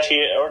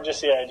 Or just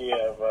the idea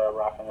of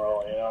rock and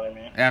roll, you know what I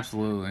mean?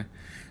 Absolutely.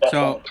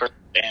 Definitely so,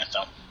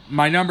 anthem.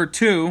 My number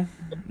 2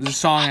 is a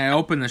song I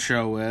opened the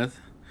show with,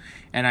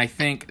 and I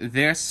think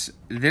this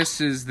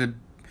is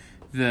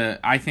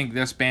I think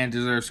this band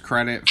deserves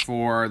credit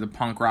for the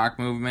punk rock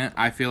movement.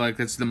 I feel like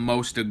it's the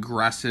most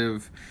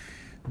aggressive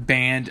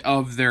band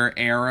of their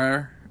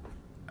era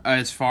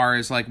as far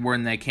as like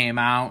when they came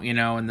out,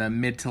 in the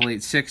mid to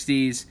late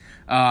 60s.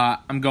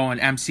 I'm going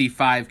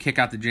MC5, Kick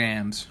Out the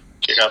Jams.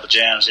 Kick Out the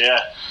Jams, yeah.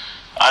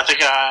 I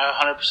think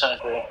I 100%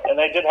 agree. And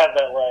they did have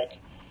that, like,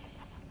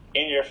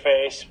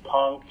 in-your-face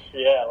punk,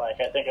 yeah, like,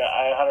 I think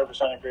I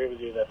 100% agree with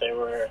you that they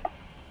were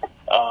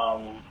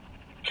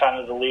kind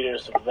of the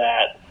leaders of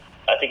that.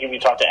 I think if you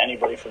talk to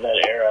anybody from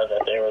that era,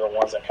 that they were the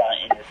ones that kind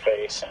of in your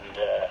face and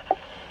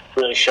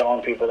really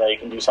showing people that you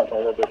can do something a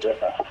little bit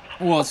different.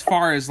 Well, as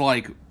far as,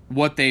 like,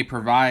 what they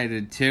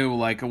provided, too,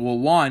 like, well,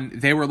 one,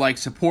 they were, like,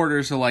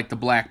 supporters of, like, the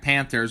Black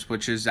Panthers,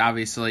 which is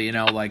obviously,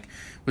 like,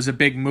 was a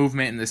big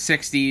movement in the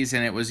 60s,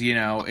 and it was,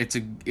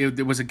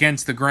 it was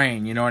against the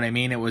grain, you know what I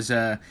mean? It was,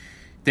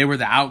 they were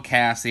the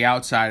outcasts, the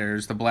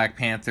outsiders, the Black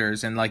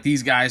Panthers, and, like,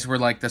 these guys were,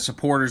 like, the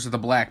supporters of the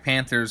Black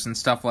Panthers and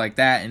stuff like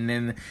that, and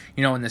then,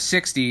 in the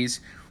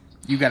 60s,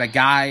 you got a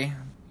guy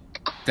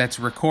that's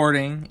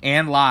recording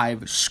and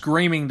live,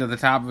 screaming to the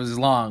top of his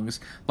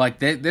lungs. Like,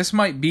 this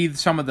might be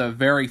some of the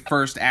very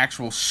first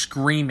actual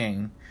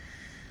screaming,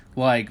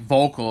 like,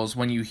 vocals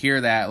when you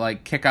hear that,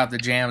 like, Kick Out the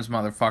Jams,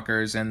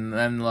 motherfuckers, and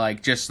then,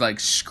 like, just,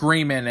 like,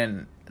 screaming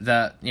and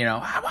I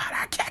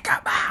want to kick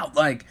 'em out,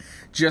 like,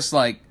 just,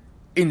 like,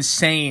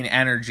 insane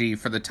energy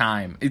for the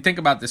time. You think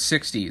about the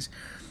 60s.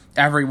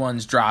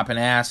 Everyone's dropping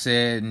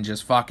acid and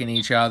just fucking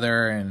each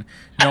other, and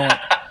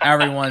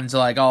everyone's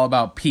like all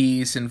about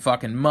peace and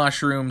fucking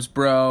mushrooms,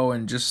 bro,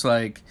 and just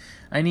like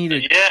I need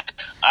to. Yeah,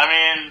 I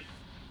mean,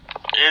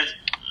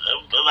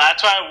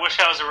 that's why I wish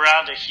I was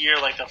around to hear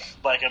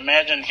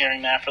imagine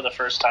hearing that for the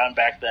first time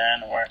back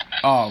then, or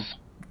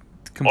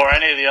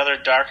any of the other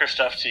darker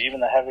stuff too, even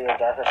the heavier,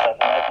 darker stuff.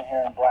 Imagine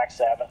hearing Black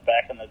Sabbath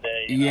back in the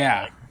day.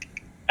 Yeah.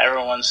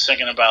 Everyone's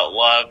singing about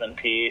love and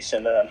peace,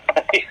 and then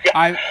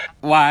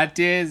what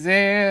is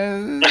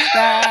it?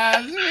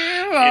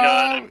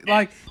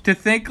 Like to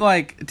think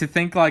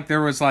like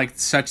there was like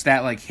such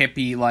that like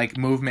hippie like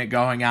movement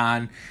going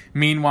on.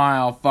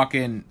 Meanwhile,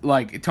 fucking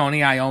like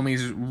Tony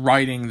Iommi's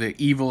writing the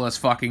evilest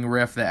fucking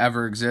riff that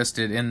ever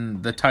existed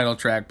in the title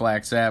track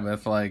Black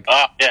Sabbath. Like,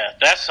 oh yeah,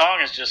 that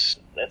song is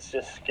just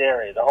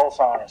scary. The whole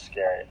song is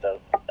scary.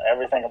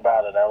 Everything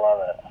about it, I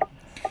love it.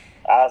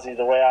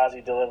 The way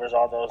Ozzy delivers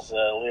all those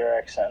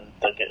lyrics and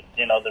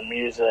the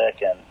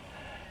music, and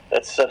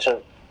it's such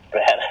a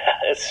bad.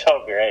 It's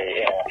so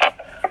great, yeah.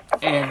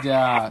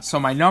 And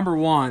so my number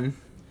one,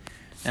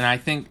 and I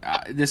think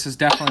this is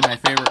definitely my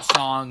favorite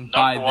song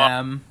by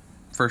them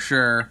for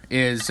sure,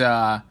 is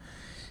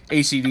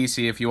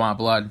AC/DC. If You Want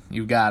Blood,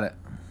 You Got It.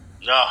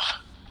 No.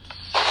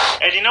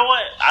 And you know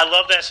what? I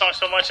love that song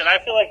so much, and I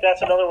feel like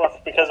that's another one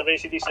because of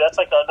AC/DC. That's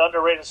like an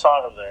underrated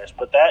song of theirs,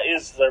 but that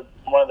is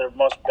one of their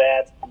most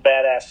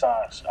badass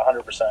songs,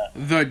 100%.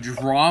 The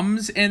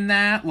drums in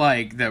that,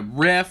 like the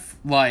riff,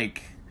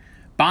 like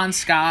Bon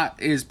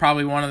Scott is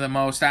probably one of the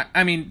most.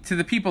 I mean, to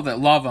the people that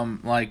love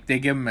him, like they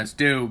give him his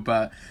due,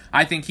 but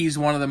I think he's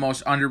one of the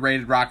most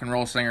underrated rock and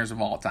roll singers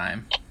of all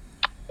time.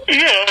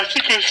 Yeah, I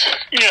think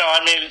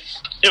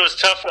it was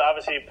tough.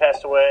 Obviously, he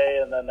passed away,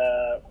 and then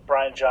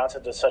Brian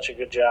Johnson did such a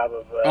good job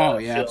of.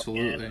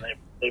 Absolutely. And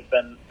they've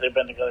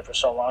been together for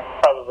so long.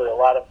 Probably a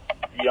lot of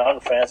young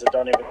fans that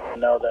don't even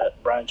know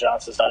that Brian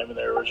Johnson's not even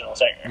their original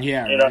singer.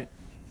 Yeah, you right. know.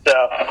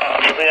 So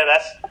yeah,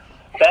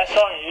 that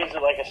song is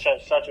like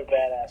such a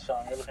badass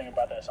song. Everything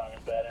about that song is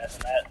badass,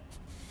 and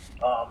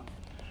that.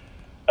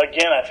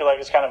 Again, I feel like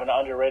it's kind of an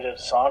underrated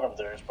song of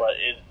theirs, but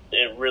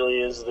it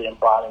really is the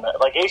embodiment.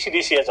 Like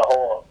AC/DC as a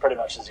whole, pretty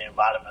much is the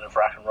embodiment of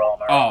rock and roll.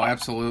 Oh,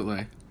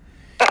 absolutely.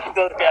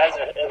 Those guys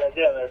are, and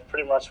again, they're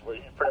pretty much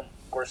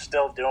we're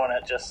still doing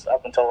it just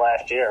up until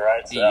last year,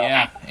 right? So.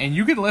 Yeah, and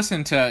you could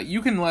listen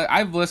to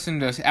I've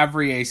listened to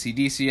every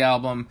AC/DC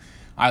album.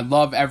 I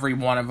love every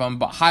one of them,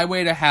 but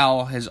Highway to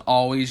Hell has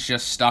always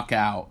just stuck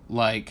out.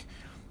 Like.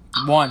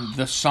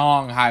 The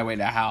song Highway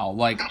to Hell,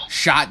 like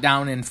Shot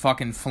Down in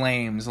Fucking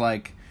Flames,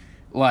 like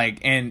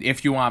and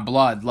If You Want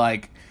Blood,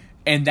 like,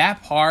 and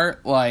that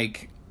part,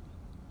 like,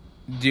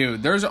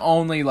 dude, there's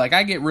only, like,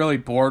 I get really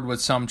bored with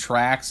some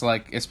tracks,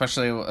 like,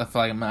 especially if,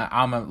 like,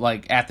 I'm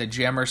like, at the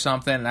gym or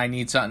something, and I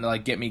need something to,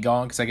 like, get me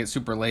going, because I get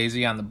super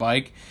lazy on the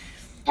bike.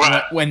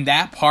 Right. When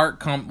that part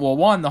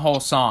the whole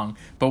song,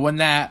 but when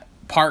that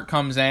part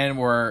comes in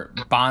where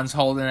Bond's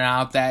holding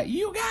out that,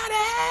 you got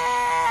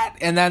it!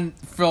 And then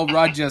Phil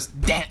Rudd just,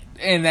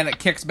 and then it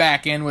kicks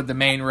back in with the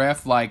main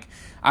riff, like,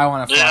 I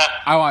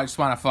just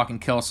want to fucking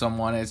kill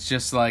someone. It's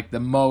just like the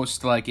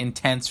most like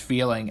intense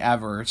feeling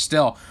ever.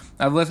 Still,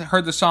 I've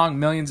heard the song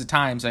millions of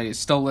times. I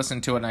still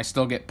listen to it and I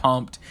still get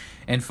pumped.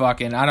 And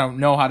fucking, I don't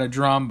know how to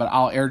drum, but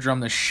I'll air drum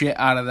the shit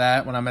out of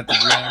that when I'm at the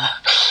gym.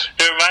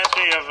 It reminds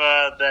me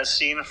of that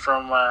scene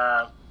from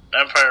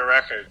Empire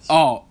Records.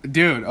 Oh,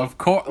 dude, of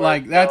course,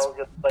 like that's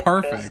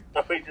perfect.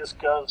 He just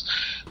goes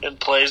and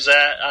plays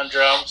that on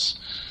drums.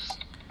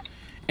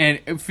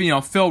 And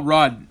Phil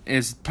Rudd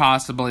is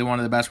possibly one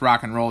of the best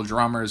rock and roll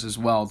drummers as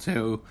well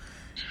too.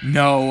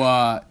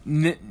 No,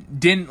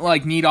 didn't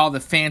like need all the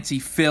fancy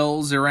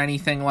fills or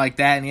anything like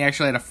that. And he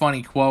actually had a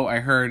funny quote I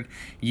heard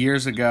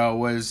years ago.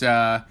 Was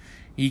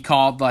he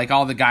called like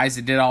all the guys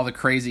that did all the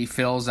crazy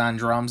fills on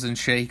drums and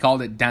shit? He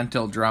called it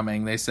dental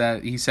drumming. He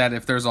said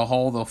if there's a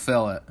hole, they'll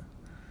fill it.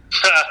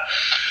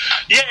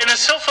 Yeah, and it's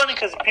so funny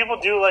because people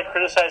do like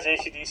criticize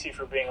AC/DC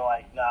for being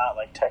like not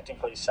like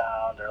technically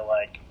sound or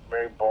like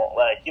very bold,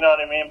 like you know what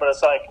I mean. But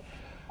it's like,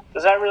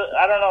 does that really?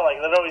 I don't know. Like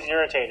that always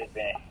irritated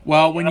me.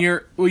 Well,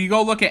 you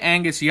go look at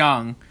Angus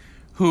Young,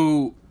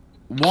 who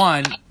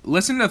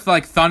listen to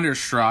like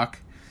Thunderstruck,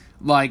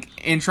 like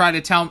and try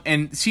to tell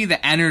and see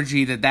the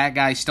energy that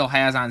guy still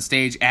has on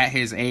stage at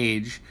his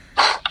age.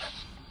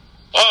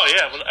 Oh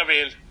yeah,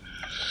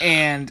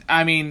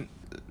 I mean.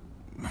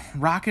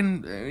 Rock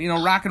and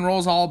roll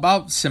is all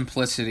about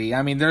simplicity.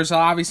 I mean, there's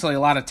obviously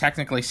a lot of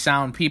technically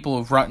sound people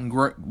who've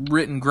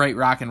written great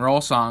rock and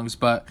roll songs,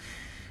 but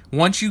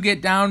once you get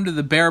down to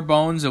the bare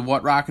bones of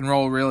what rock and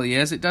roll really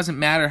is, it doesn't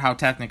matter how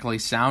technically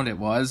sound it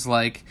was.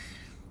 Like,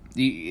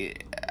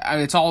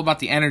 it's all about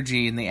the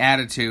energy and the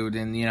attitude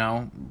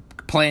and,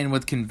 playing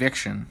with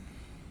conviction.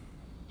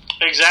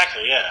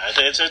 Exactly, yeah.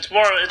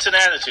 It's an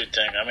attitude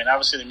thing. I mean,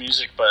 obviously the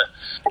music, but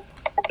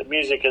the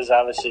music is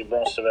obviously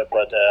most of it,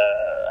 but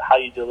how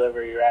you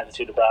deliver your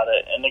attitude about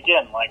it. And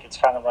again, like it's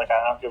kind of like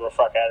I don't give a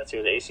fuck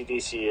attitude.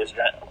 AC/DC is,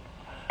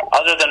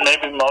 other than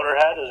maybe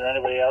Motorhead, is there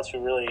anybody else who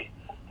really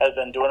has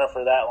been doing it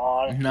for that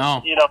long?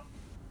 No.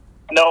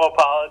 No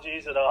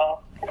apologies at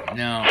all?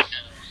 No.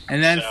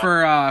 And then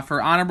So,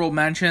 for honorable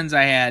mentions,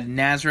 I had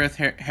Nazareth,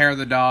 Hair of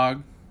the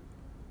Dog.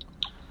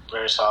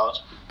 very solid.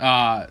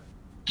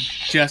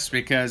 Just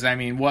because, I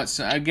mean,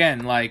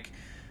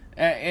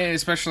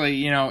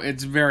 especially,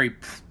 it's very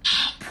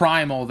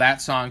primal,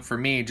 that song for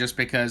me, just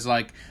because,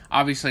 like,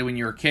 obviously when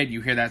you're a kid,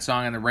 you hear that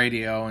song on the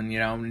radio,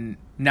 and,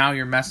 now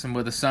you're messing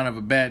with a son of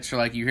a bitch, or,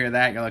 like, you hear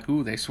that, you're like,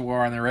 ooh, they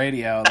swore on the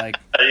radio, like,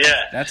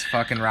 Yeah. that's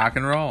fucking rock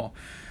and roll.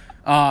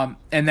 And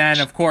then,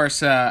 of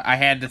course, I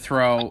had to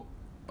throw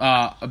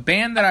a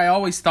band that I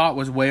always thought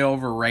was way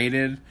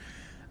overrated.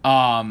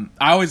 I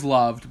always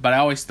loved, but I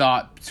always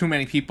thought too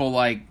many people,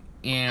 like,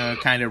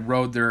 kind of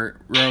rode their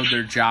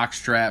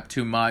jockstrap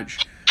too much.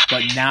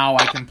 But now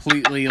I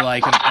completely,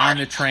 like, am on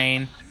the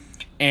train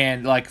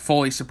and, like,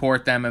 fully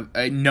support them.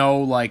 I know,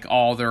 like,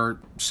 all their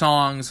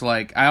songs.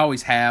 Like, I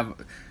always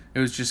have. It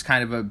was just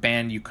kind of a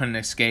band you couldn't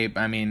escape.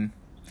 I mean,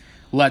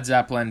 Led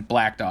Zeppelin,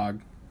 Black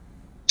Dog.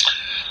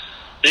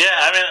 Yeah,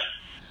 I mean,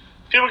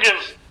 people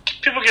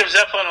give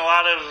Zeppelin a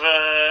lot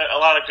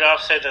of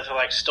guff, say that they,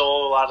 like,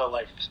 stole a lot of,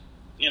 like,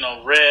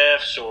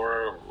 riffs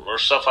or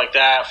stuff like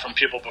that from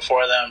people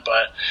before them,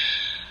 but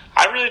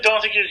I really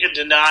don't think you could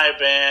deny a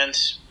band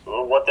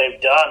what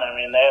they've done. I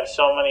mean, they have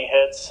so many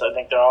hits. I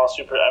think they're all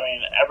super. I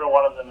mean, every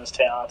one of them is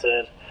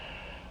talented.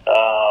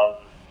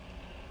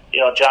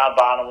 John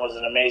Bonham was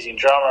an amazing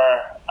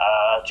drummer.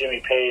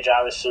 Jimmy Page,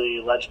 obviously,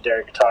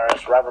 legendary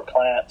guitarist. Robert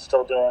Plant,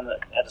 still doing it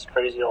at his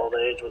crazy old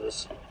age with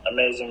his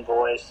amazing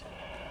voice.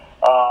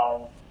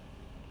 And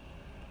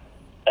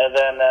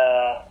then,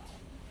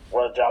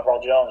 John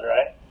Paul Jones,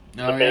 right?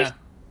 Oh, yeah.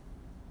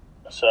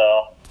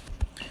 So,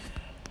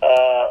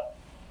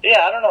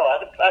 yeah, I don't know.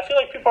 I feel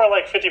like people are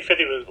like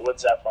 50-50 with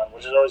Zeppelin,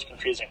 which is always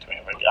confusing to me.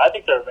 I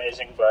think they're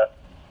amazing, but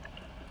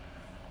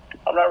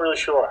I'm not really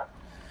sure.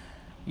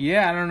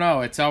 Yeah, I don't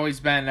know. It's always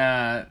been...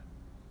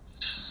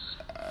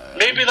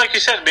 maybe, like you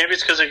said, maybe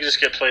it's because they just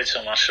get played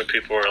so much, so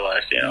people are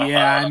like,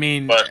 Yeah, I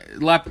mean,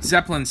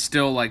 Zeppelin's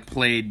still, like,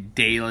 played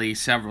daily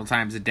several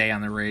times a day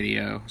on the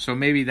radio, so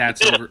maybe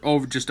that's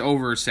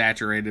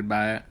oversaturated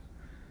by it.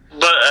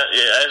 But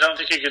I don't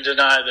think you could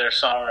deny their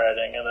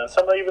songwriting, and then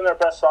even their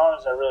best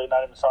songs are really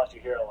not even songs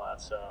you hear a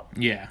lot. So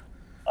yeah,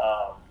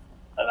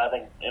 and I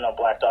think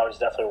Black Dog is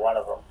definitely one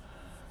of them.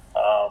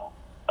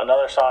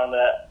 Another song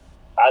that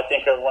I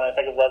think of when I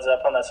think of Led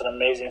Zeppelin, that's an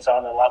amazing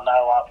song that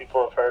not a lot of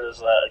people have heard,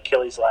 is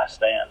Achilles' Last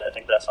Stand. I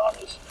think that song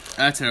is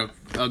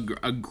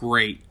a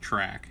great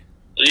track.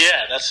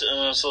 Yeah, it's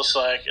just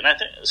like, and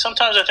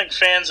sometimes I think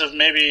fans of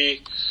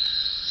maybe.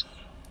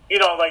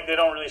 Like, they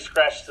don't really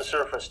scratch the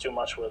surface too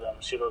much with them.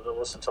 So, they'll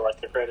listen to,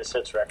 like, their greatest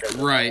hits record.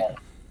 Right.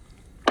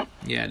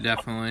 Yeah,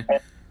 definitely.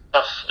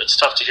 It's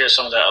tough to hear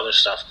some of that other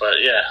stuff.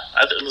 But, yeah,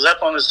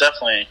 Zeppelin is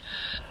definitely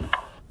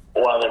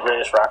one of the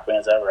greatest rock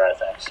bands ever, I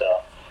think.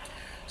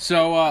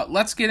 So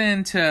let's get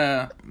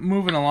into,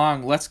 moving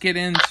along, let's get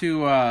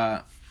into,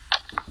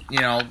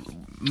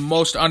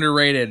 most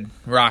underrated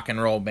rock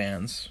and roll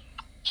bands.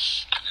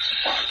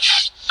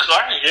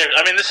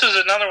 I mean, this is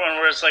another one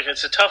where it's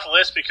a tough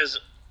list because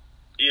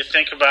you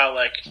think about,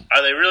 like,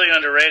 are they really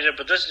underrated?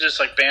 But this is just,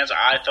 like, bands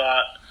I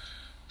thought,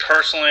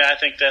 personally, I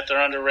think that they're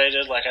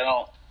underrated. Like,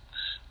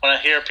 when I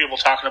hear people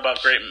talking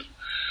about great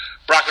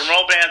rock and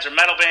roll bands or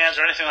metal bands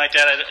or anything like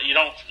that,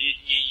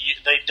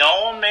 they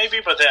don't,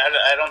 maybe, but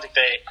I don't think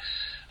they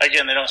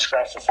don't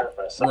scratch the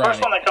surface. The first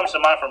one that comes to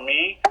mind for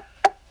me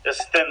is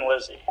Thin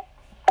Lizzy.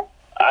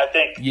 I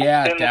think...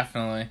 Yeah,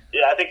 definitely.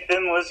 Yeah, I think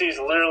Thin Lizzy is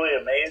literally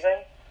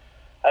amazing.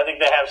 I think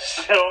they have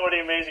so many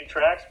amazing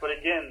tracks, but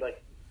again,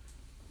 like,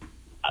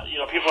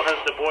 people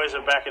heard The Boys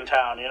Are Back in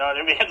Town, you know what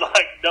I mean?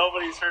 Like,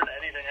 nobody's heard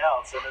anything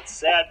else, and it's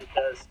sad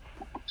because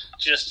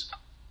just,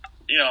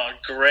 a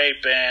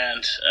great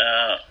band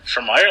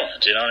from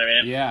Ireland, you know what I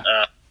mean? Yeah.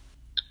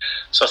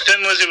 So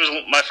Thin Lizzy was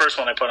my first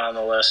one I put on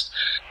the list.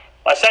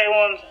 My second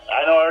one,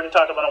 I know I already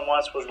talked about it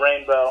once, was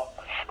Rainbow.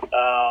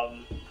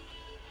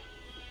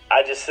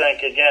 I just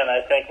think, again,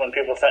 when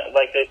people think,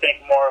 like, they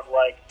think more of,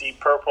 like,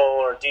 Deep Purple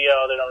or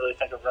Dio, they don't really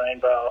think of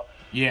Rainbow.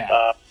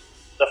 Yeah.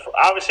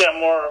 Obviously, I'm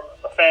more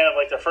a fan of,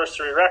 like, their first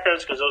three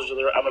records because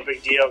I'm a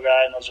big Dio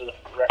guy, and those are the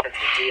records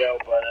for Dio.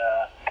 But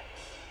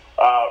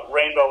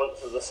Rainbow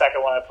was the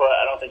second one I put.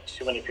 I don't think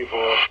too many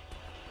people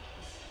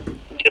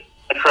give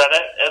the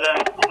credit. And then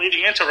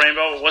leading into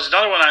Rainbow was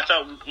another one I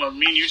thought, well,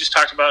 me and you just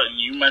talked about, and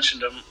you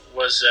mentioned them,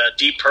 was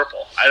Deep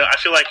Purple. I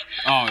feel like...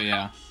 Oh,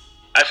 yeah.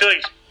 I feel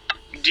like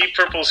Deep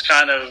Purple's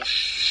kind of...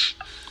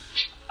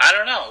 I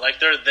don't know. Like,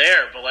 they're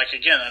there, but, like,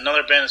 again,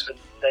 another band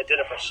they did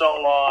it for so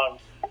long...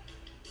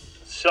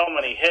 So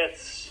many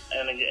hits,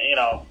 and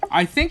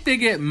I think they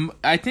get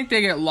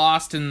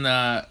lost in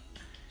kind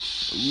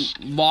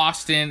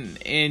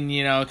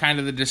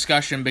of the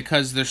discussion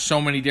because there's so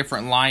many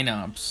different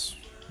lineups.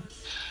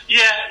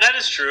 Yeah, that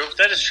is true.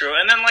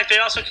 And then, like, they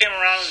also came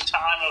around in the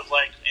time of,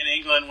 like, in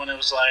England when it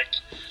was like,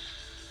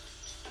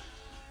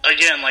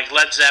 again, like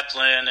Led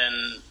Zeppelin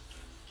and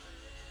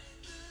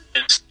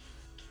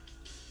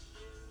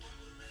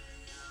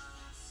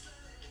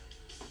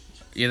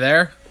you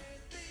there?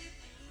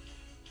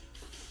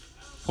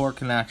 Poor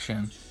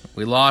connection.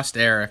 We lost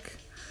Eric.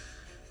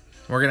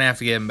 We're going to have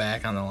to get him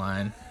back on the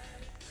line.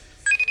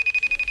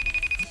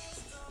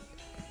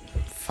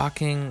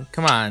 Fucking,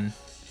 come on.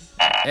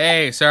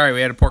 Hey, sorry,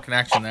 we had a poor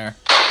connection there.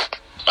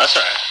 That's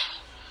all right.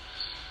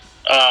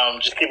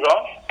 Just keep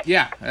going?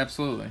 Yeah,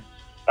 absolutely.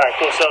 All right,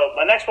 cool. So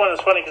my next one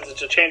is funny because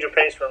it's a change of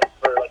pace for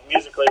like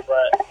musically,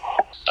 but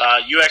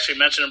you actually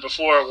mentioned it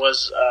before.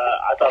 Was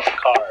I thought the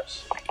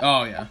Cars?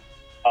 Oh yeah.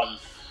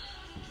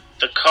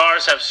 The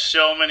Cars have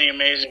so many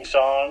amazing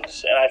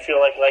songs, and I feel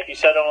like you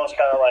said, almost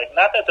kind of like,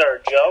 not that they're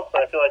a joke,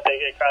 but I feel like they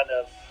get kind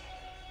of,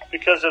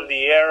 because of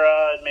the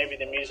era and maybe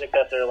the music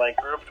that they're like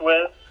grouped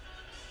with,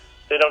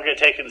 they don't get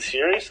taken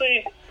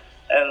seriously.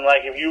 And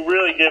like if you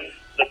really give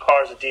the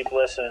Cars a deep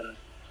listen,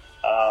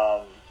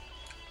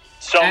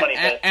 so many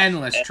hits,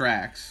 endless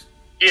tracks.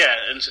 Yeah,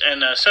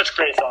 and such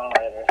great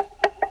songwriters.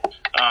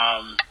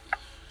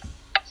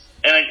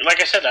 And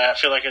like I said, I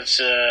feel like it's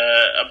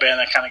a band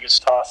that kind of gets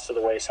tossed to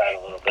the wayside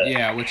a little bit.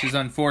 Yeah, which is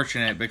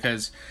unfortunate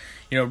because,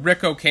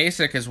 Rick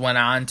Ocasek has went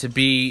on to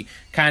be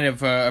kind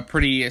of a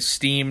pretty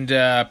esteemed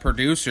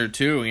producer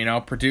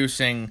too.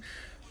 Producing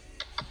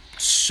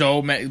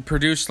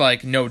produced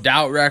like No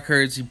Doubt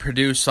records. He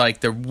produced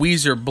like the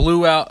Weezer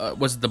Blue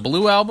was it the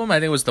Blue album? I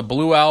think it was the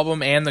Blue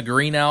album and the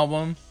Green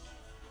album.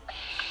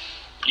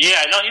 Yeah,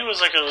 I know he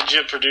was like a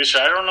legit producer.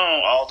 I don't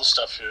know all the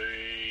stuff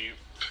he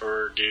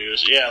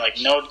produced. Yeah, like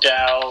No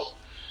Doubt.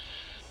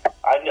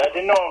 I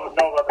didn't know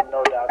about the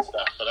No Doubt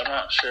stuff, but I'm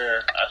not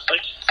sure.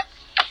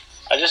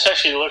 I just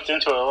actually looked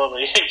into it a little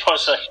bit. He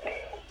posted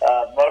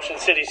like Motion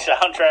City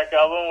soundtrack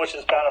album, which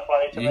is kind of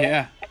funny to me.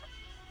 Yeah.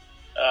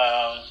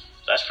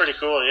 That's pretty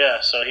cool.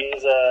 Yeah. So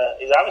he's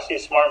obviously a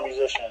smart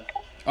musician.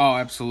 Oh,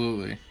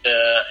 absolutely.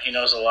 He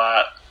knows a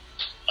lot.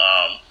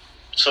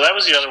 So that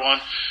was the other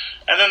one.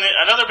 And then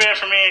another band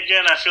for me,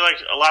 again, I feel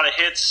like a lot of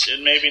hits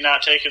and maybe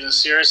not taken as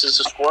serious is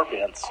the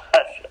Scorpions.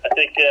 I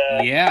think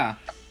yeah.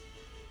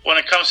 When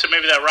it comes to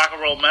maybe that rock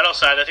and roll metal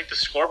side, I think the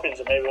Scorpions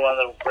are maybe one of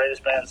the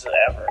greatest bands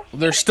ever.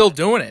 They're still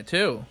doing it,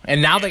 too.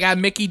 And now they got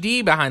Mickey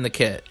D behind the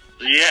kit.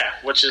 Yeah,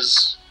 which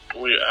is,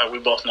 we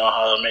both know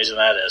how amazing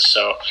that is.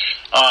 So,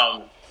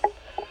 I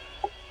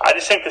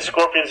just think the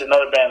Scorpions are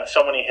another band with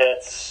so many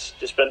hits,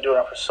 just been doing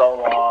it for so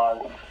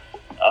long.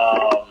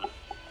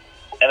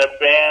 And a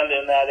band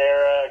in that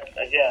era,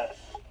 again,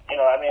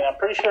 I'm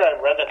pretty sure I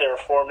read that they were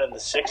formed in the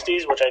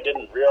 60s, which I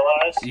didn't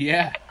realize.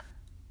 Yeah.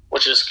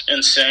 Which is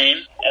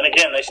insane. And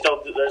again, they're still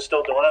doing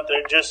it.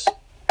 They're just,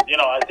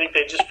 I think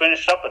they just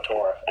finished up a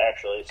tour,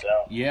 actually. So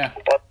yeah.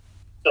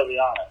 Still be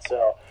on it.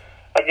 So,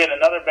 again,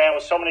 another band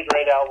with so many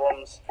great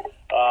albums,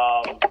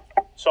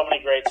 so many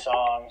great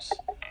songs,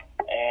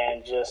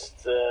 and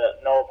just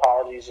no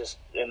apologies.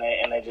 And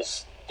they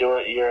just do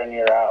it year in,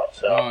 year out.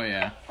 So. Oh,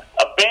 yeah.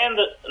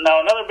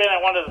 Another band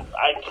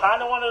I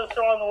kind of wanted to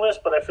throw on the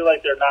list, but I feel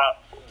like they're not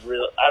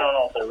real. I don't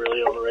know if they're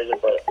really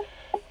overrated, but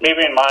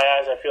maybe in my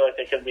eyes, I feel like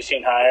they could be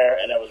seen higher,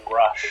 and it was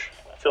Rush.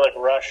 I feel like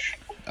Rush.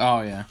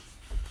 Oh yeah.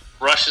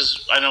 Rush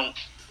is, I know,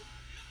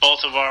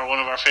 one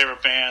of our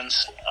favorite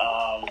bands,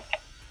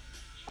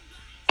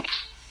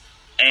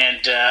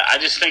 and I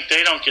just think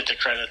they don't get the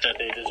credit that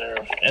they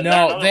deserve. And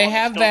no, they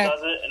have that.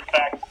 Does it. In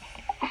fact,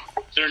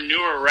 their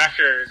newer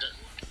record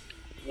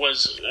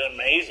was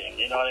amazing.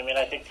 You know what I mean?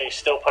 I think they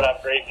still put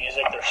out great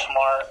music. They're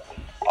smart.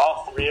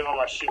 All three of them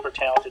are super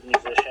talented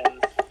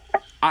musicians.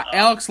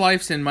 Alex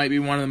Lifeson might be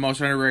one of the most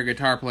underrated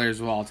guitar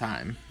players of all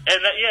time.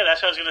 And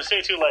that's what I was going to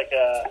say too. Like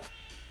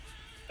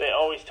they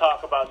always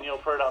talk about Neil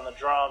Peart on the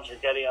drums or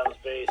Geddy on his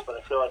bass, but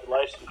I feel like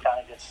Lifeson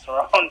kind of gets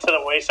thrown to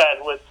the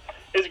wayside with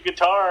his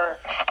guitar.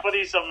 But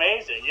he's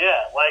amazing.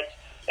 Yeah.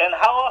 And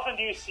how often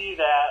do you see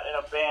that in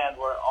a band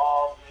where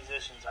all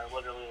musicians are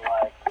literally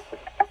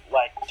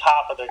like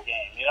top of their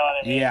game? You know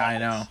what I mean? Yeah, I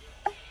know.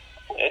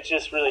 It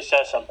just really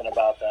says something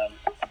about them.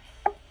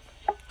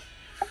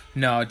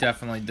 No, it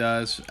definitely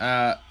does.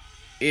 I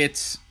mean,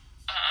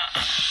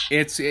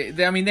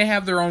 they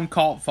have their own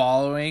cult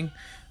following,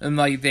 and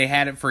like they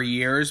had it for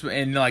years.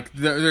 And like,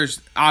 there's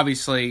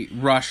obviously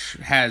Rush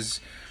has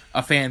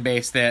a fan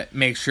base that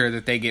makes sure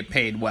that they get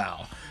paid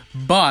well,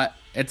 but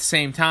at the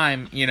same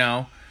time,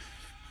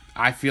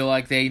 I feel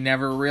like they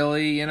never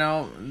really,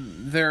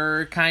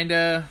 they're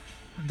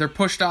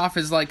pushed off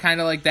as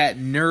kind of like that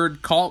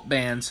nerd cult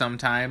band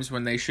sometimes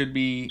when they should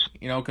be,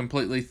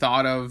 completely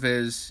thought of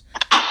as,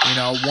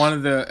 one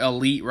of the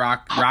elite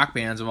rock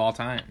bands of all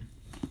time.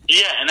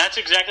 Yeah, and that's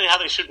exactly how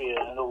they should be,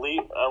 an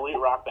elite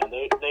rock band.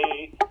 They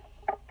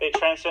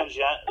transcend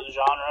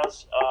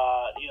genres.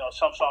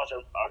 Some songs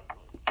are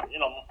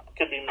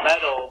could be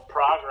metal,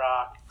 prog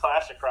rock,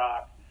 classic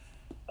rock.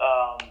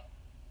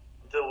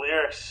 The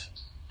lyrics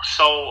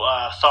so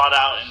thought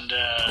out, and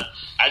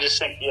I just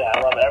think, I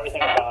love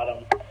everything about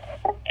them.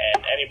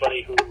 And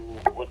anybody who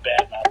would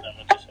badmouth them,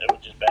 it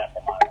would just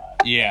baffle my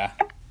mind. Yeah.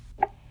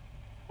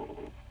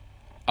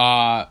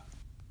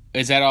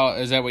 Is that all?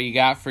 Is that what you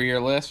got for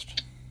your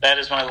list? That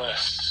is my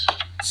list.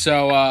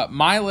 So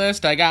my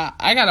list, I got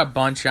a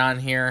bunch on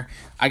here.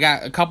 I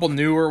got a couple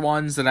newer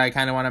ones that I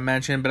kind of want to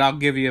mention, but I'll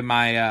give you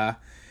my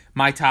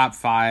my top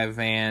 5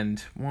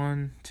 and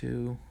 1,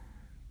 2,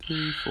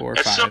 3, 4,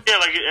 It's 5. so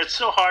it's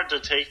so hard to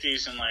take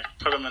these and like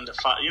put them into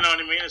 5. You know what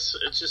I mean? It's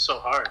just so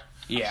hard.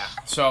 Yeah.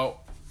 So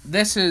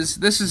this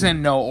is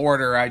in no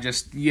order. I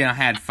just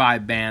had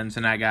 5 bands,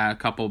 and I got a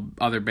couple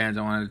other bands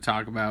I wanted to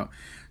talk about.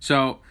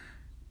 So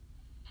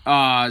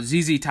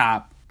ZZ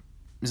Top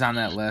is on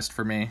that list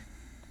for me.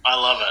 I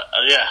love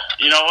it. Yeah.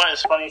 You know what?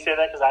 It's funny you say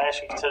that because I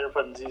actually consider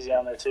putting ZZ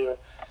on there too.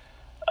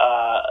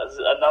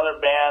 Another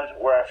band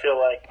where I feel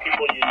like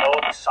people know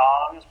the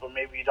songs, but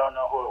maybe you don't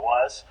know who it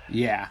was.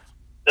 Yeah.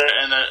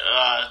 And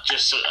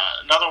just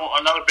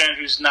another band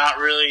who's not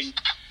really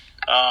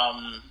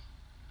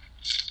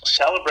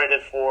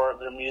celebrated for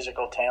their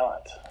musical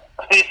talent.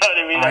 You know what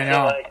I mean? I know.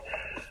 Feel like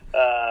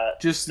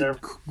just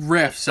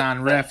riffs on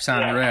riffs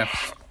on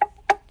riffs.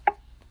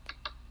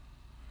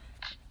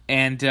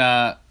 And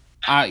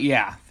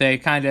they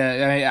kind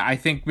of. I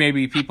think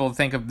maybe people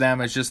think of them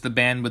as just the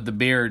band with the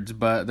beards,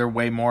 but they're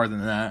way more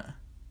than that.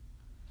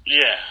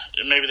 Yeah,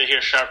 maybe they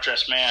hear Sharp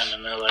Dressed Man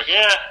and they're like,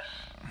 yeah,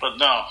 but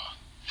no.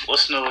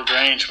 Listen to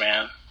LaGrange,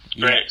 man.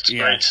 Great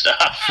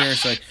stuff.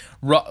 Seriously.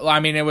 I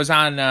mean, it was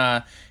on,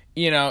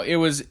 it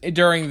was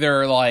during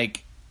their,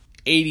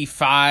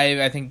 85,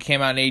 I think it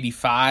came out in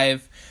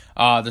 85.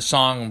 The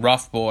song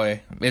Rough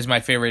Boy is my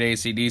favorite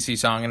AC/DC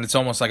song, and it's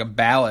almost like a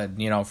ballad,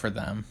 for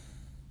them.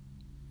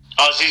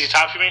 Oh, ZZ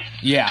Top, you mean?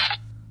 Yeah.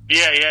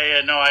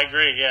 Yeah. No, I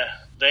agree, yeah.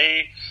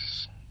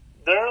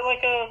 They're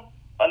like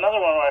another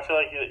one where I feel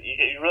like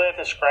you really have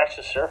to scratch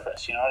the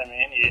surface, you know what I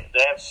mean?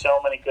 They have so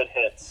many good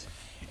hits.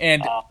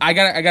 And I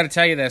gotta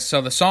tell you this. So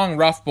the song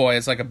 "Rough Boy"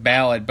 is like a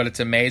ballad, but it's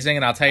amazing.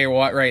 And I'll tell you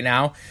what, right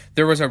now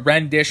there was a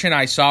rendition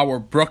I saw where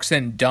Brooks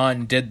and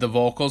Dunn did the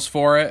vocals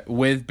for it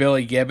with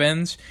Billy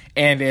Gibbons,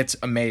 and it's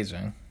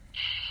amazing.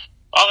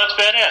 Oh,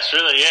 that's badass!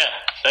 Really, yeah,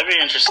 that'd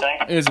be interesting.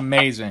 It was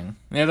amazing.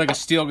 They had like a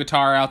steel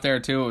guitar out there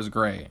too. It was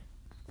great.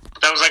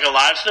 That was like a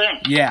live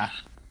thing. Yeah.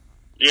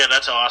 Yeah,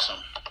 that's awesome.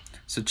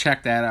 So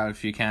check that out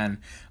if you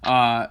can.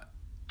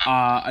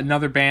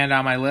 Another band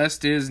on my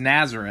list is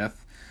Nazareth.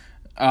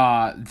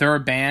 They're a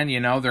band,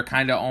 they're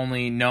kind of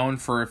only known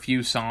for a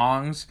few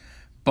songs,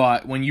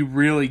 but when you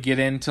really get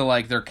into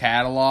their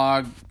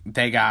catalog,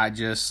 they got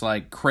just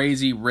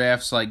crazy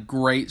riffs,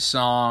 great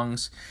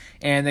songs,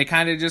 and they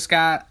kind of just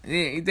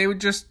they would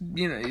just,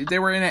 they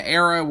were in an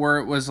era where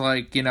it was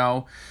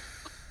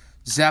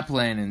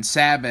Zeppelin and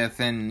Sabbath,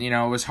 and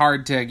it was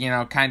hard to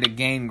kind of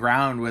gain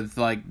ground with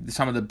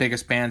some of the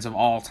biggest bands of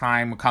all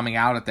time coming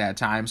out at that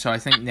time. So I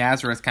think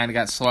Nazareth kind of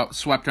got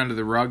swept under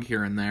the rug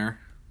here and there.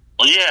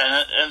 Well,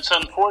 yeah, and it's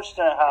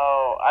unfortunate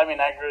how, I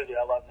agree with you,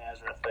 I love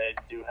Nazareth. They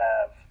do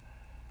have,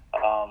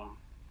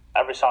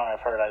 every song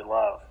I've heard I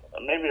love.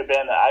 Maybe a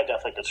band that I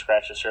definitely could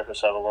scratch the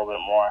surface of a little bit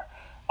more.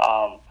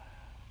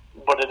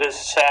 But it is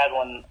sad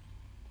when,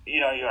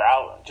 you're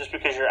out, just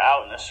because you're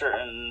out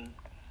in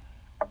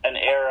an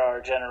era or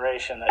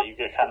generation that you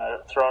get kind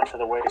of thrown to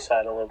the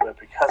wayside a little bit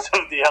because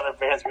of the other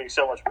bands being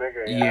so much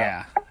bigger,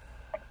 Yeah.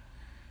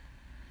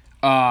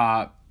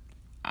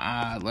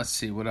 Let's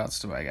see, what else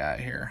do I got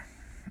here?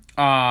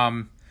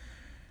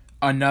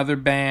 Another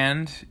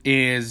band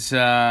is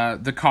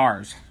The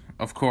Cars,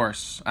 of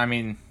course.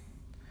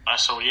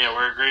 So yeah,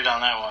 we're agreed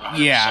on that one. 100%.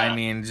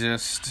 Yeah,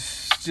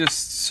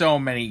 just so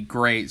many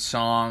great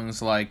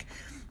songs. And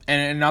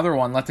another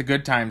one, Let the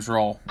Good Times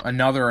Roll.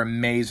 Another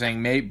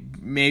amazing,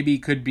 maybe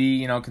could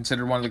be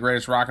considered one of the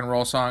greatest rock and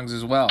roll songs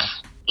as well.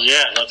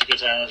 Yeah, Let the Good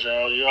Times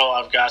Roll. You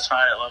all have got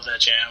tonight. I love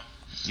that jam.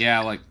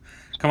 Yeah,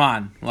 come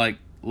on,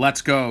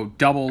 Let's Go,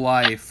 Double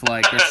Life.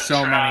 There's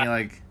so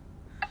many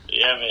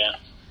Yeah,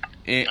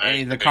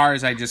 man. The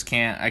Cars, I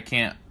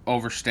can't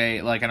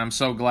overstate. And I'm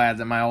so glad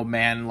that my old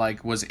man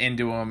was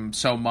into them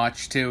so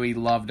much too. He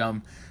loved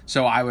them,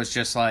 so I was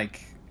just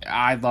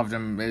I loved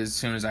them as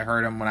soon as I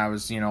heard them when I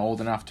was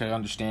old enough to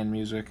understand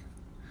music.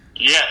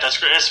 Yeah, that's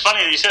great. It's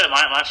funny that you said it.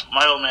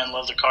 My old man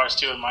loved the Cars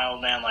too, and my old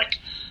man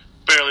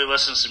barely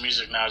listens to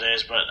music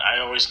nowadays. But I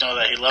always know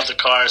that he loved the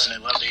Cars and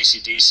he loved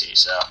AC/DC.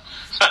 So.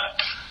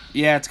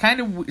 Yeah, it's kind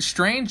of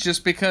strange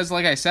just because,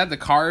 like I said, the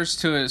Cars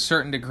to a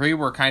certain degree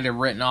were kind of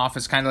written off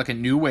as kind of like a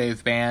new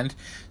wave band.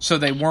 So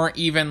they weren't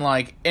even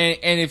and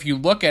if you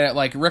look at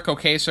it, Rick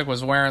Ocasek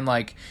was wearing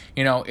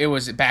it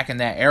was back in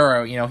that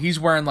era, he's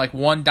wearing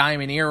one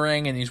diamond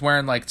earring and he's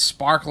wearing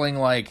sparkling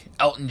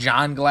Elton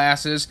John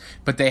glasses,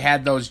 but they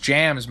had those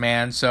jams,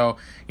 man. So,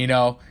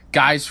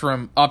 guys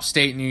from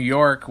upstate New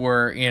York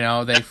were,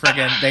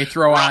 they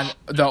throw on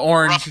the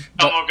orange.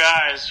 Couple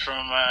guys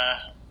from,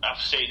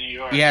 upstate New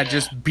York. Yeah,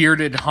 just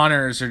bearded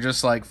hunters are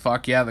just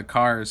fuck yeah, the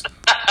Cars.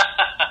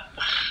 I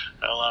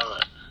love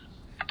it.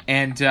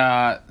 And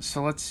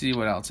so let's see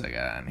what else I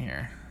got on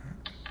here.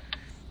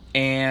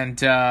 And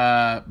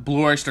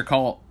Blue Oyster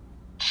Cult.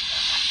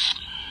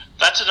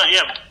 That's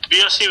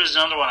BOC was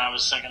another one I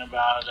was thinking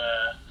about.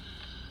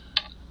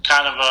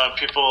 Kind of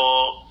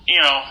people,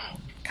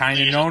 kind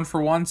of known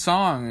for one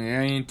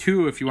song.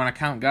 Two if you want to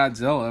count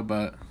Godzilla,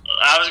 but.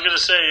 I was going to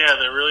say, yeah,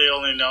 they're really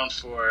only known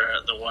for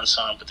the one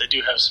song, but they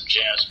do have some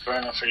jams.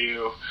 Burning for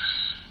You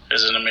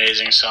is an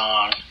amazing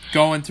song.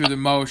 Going Through the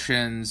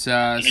Motions,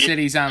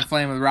 Cities on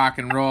Flame with Rock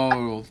and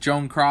Roll,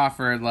 Joan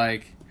Crawford,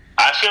 like...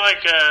 I feel like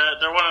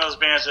they're one of those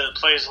bands that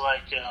plays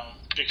like,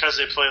 because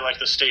they play like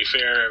the State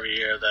Fair every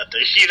year, that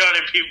they,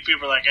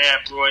 people are like, hey,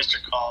 Blue Oyster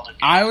Cult again.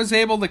 I was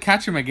able to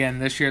catch them again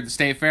this year at the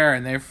State Fair,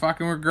 and they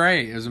fucking were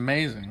great. It was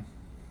amazing.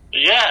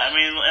 Yeah, I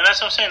mean, and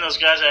that's what I'm saying, those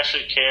guys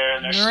actually care,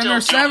 and they're in their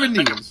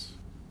 70s.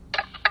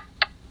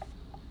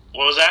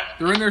 What was that?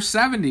 They're in their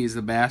 70s,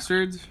 the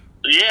bastards.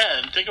 Yeah,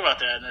 and think about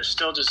that, and they're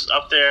still just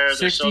up there.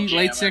 60,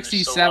 late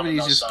 60s,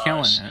 70s, just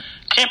killing it.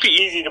 Can't be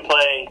easy to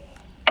play,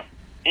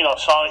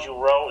 songs you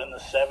wrote in the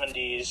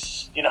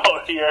 70s.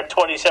 You're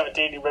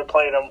 2017, you've been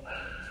playing them,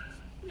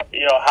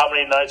 how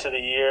many nights of the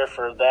year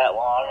for that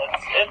long.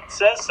 It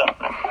says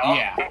something,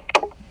 Yeah,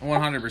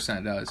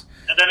 100% does.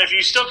 And then if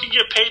you still can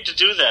get paid to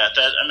do that,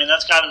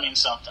 that's got to mean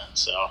something,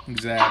 so.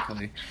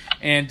 Exactly.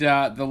 And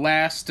the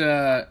last...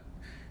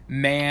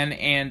 man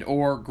and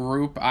or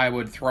group I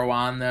would throw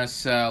on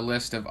this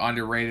list of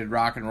underrated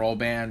rock and roll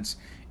bands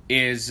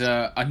is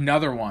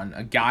another one,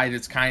 a guy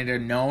that's kind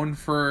of known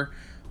for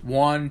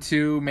 1,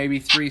 2, maybe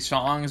 3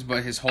 songs,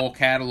 but his whole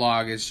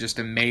catalog is just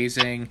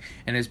amazing,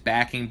 and his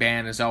backing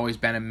band has always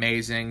been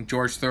amazing.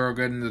 George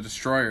Thorogood and the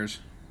Destroyers.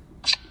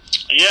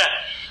 Yeah.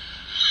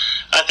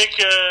 I think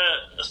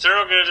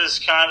Thorogood is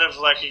kind of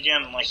like,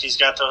 again, like he's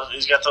got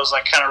those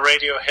like kind of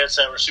radio hits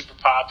that were super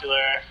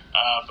popular,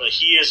 but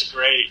he is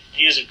great.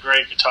 He is a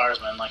great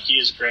guitarsman. Like, he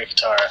is a great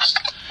guitarist.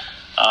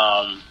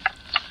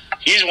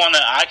 He's one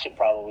that I could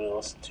probably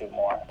listen to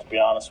more, to be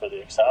honest with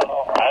you. Because I don't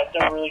know, I've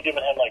never really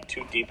given him like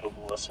too deep of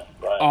a listen.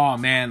 But oh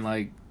man,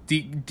 like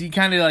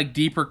kind of like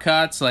deeper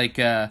cuts, like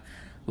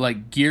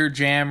Gear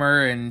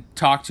Jammer and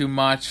Talk Too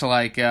Much.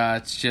 Like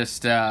it's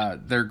just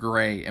they're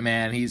great,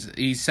 man.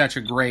 He's such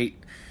a great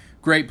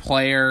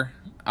player.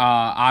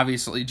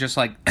 Obviously, just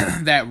like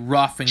that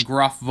rough and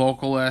gruff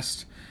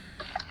vocalist.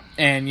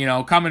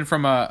 And coming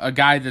from a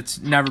guy that's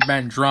never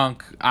been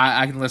drunk,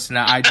 I can listen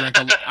to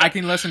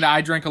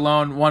I Drink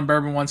Alone, 1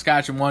 bourbon, 1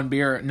 scotch, and 1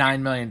 beer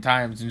 9 million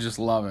times and just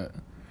love it.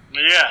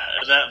 Yeah,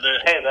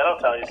 hey, that'll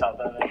tell you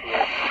something.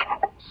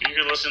 If you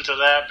can listen to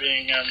that,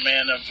 being a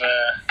man of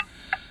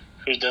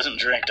who doesn't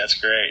drink, that's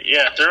great.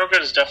 Yeah,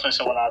 Thorogood is definitely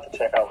someone I have to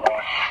check out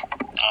more.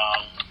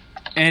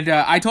 And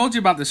I told you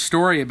about the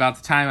story about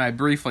the time I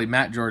briefly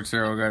met George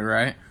Thorogood,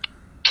 right?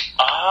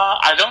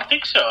 I don't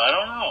think so. I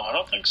don't know. I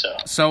don't think so.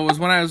 So it was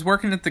when I was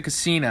working at the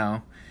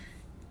casino,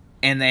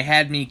 and they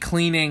had me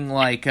cleaning,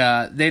 like,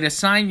 they'd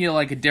assign you,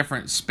 like, a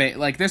different space.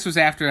 Like, this was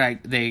after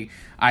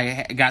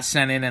I got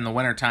sent in the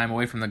wintertime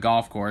away from the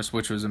golf course,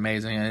 which was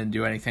amazing. I didn't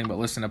do anything but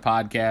listen to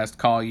podcasts,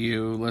 call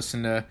you,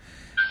 listen to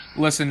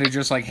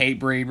just, like,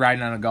 Hatebreed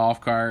riding on a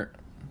golf cart.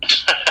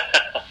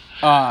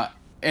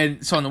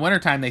 And so in the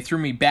wintertime, they threw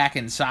me back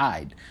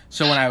inside.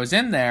 So when I was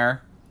in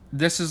there,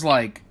 I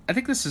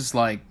think this is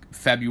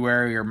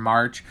February or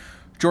March,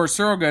 George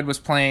Thorogood was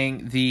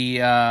playing the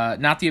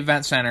not the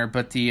event center,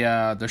 but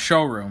the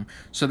showroom.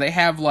 So they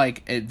have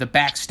like the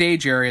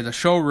backstage area. The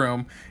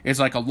showroom is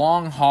like a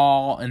long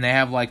hall, and they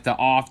have like the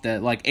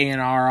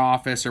A&R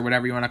office or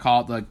whatever you want to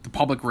call it, like the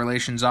public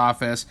relations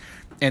office,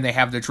 and they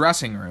have the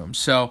dressing room.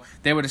 So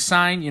they would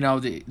assign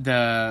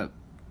the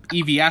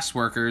EVS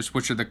workers,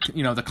 which are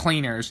the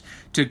cleaners,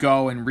 to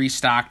go and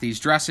restock these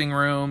dressing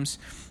rooms.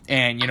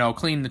 And,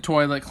 clean the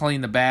toilet, clean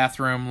the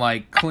bathroom,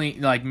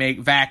 make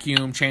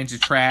vacuum, change the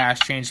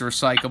trash, change the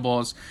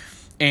recyclables,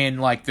 and,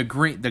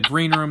 the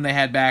green room they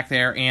had back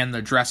there, and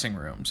the dressing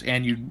rooms.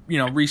 And you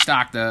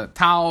restock the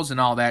towels and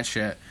all that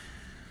shit.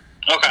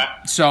 Okay.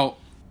 So,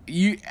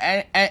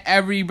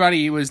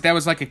 everybody that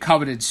was like a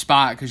coveted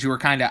spot, because you were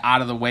kind of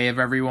out of the way of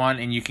everyone,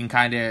 and you can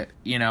kind of,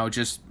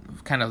 just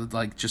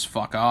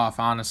fuck off,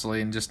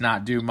 honestly, and just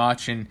not do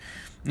much. And,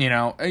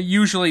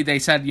 usually they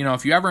said,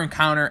 if you ever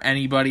encounter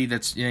anybody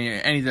that's,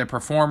 any of the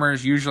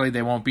performers, usually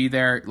they won't be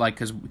there,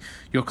 because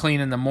you'll clean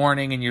in the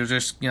morning and you'll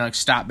just,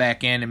 stop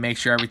back in and make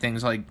sure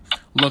everything's,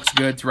 looks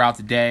good throughout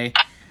the day.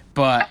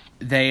 But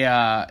they,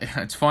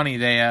 it's funny,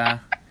 they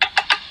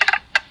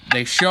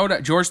showed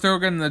up, George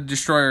Thorogood and the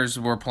Destroyers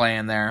were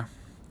playing there.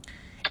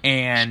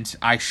 And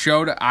I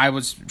showed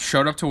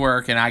up to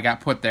work, and I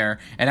got put there,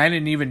 and I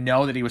didn't even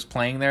know that he was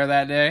playing there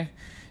that day.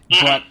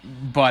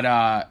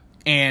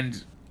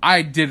 And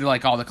I did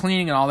all the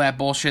cleaning and all that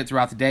bullshit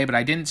throughout the day, but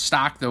I didn't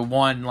stock the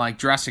one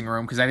dressing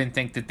room because I didn't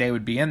think that they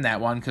would be in that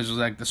one because it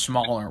was the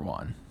smaller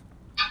one.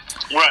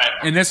 Right.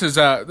 And this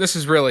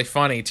is really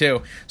funny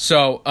too.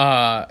 So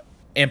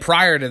and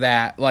prior to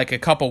that, a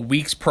couple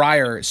weeks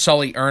prior,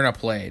 Sully Erna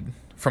played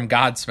from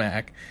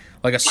Godsmack,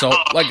 like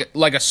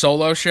a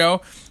solo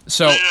show.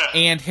 So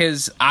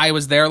and I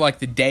was there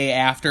the day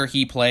after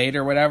he played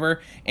or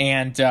whatever,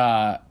 and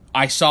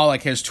I saw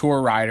his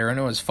tour rider, and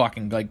it was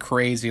fucking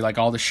crazy,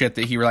 all the shit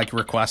that he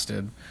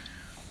requested.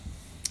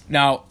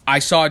 Now I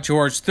saw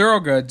George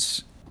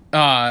Thorogood's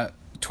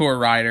tour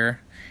rider,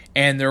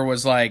 and there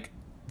was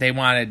they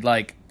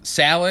wanted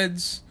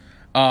salads,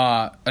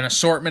 an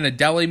assortment of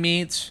deli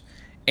meats,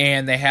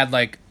 and they had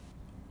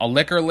a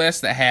liquor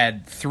list that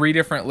had 3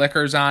 different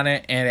liquors on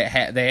it,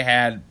 and they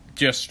had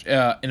just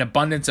an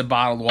abundance of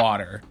bottled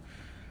water.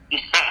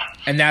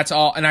 And that's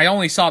all. And I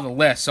only saw the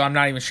list, so I'm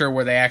not even sure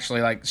where they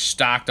actually like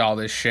stocked all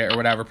this shit or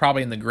whatever.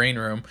 Probably in the green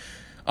room.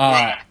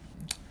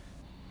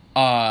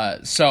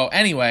 So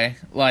anyway,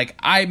 like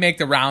I make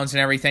the rounds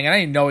and everything, and I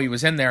didn't know he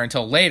was in there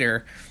until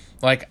later.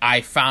 Like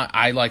I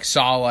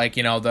saw like,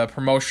 you know, the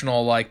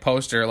promotional like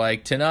poster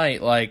like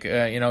tonight, like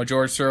you know,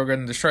 George Thorogood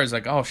and Destroyers.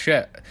 Like, oh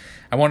shit,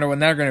 I wonder when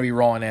they're going to be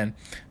rolling in.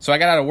 So I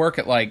got out of work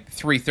at like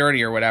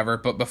 3:30 or whatever.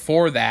 But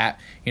before that,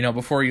 you know,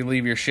 before you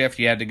leave your shift,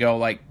 you had to go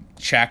like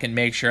check and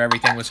make sure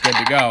everything was good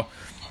to go.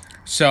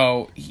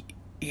 So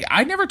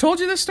I never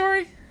told you this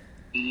story.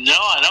 No,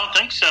 I don't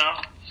think so.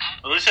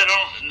 At least I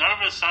don't. None of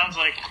it sounds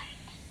like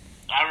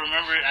I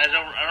remember. I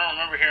don't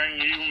remember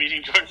hearing you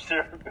meeting George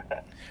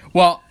Thorogood.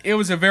 Well, it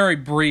was a very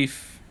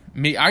brief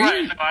meet. I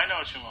know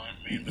what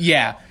you mean.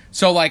 Yeah.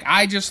 So like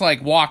I just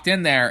like walked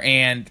in there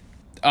and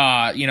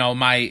you know,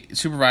 my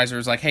supervisor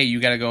was like, "Hey,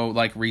 you got to go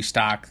like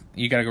restock.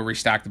 You got to go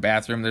restock the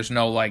bathroom. There's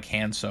no like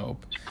hand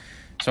soap."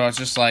 So I was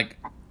just like,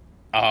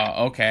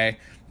 okay.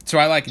 So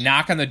I like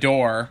knock on the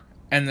door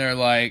and they're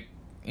like,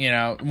 you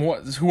know,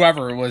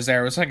 whoever was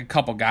there, it was like a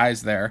couple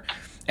guys there.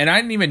 And I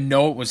didn't even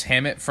know it was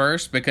him at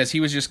first because he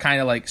was just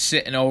kind of like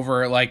sitting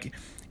over like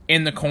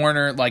in the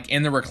corner, like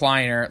in the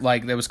recliner,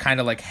 like that was kind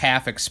of like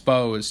half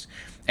exposed,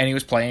 and he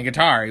was playing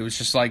guitar. He was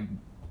just like,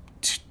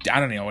 I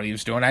don't know what he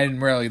was doing. I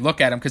didn't really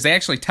look at him because they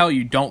actually tell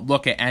you don't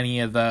look at any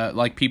of the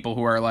like people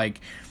who are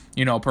like,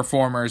 you know,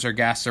 performers or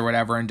guests or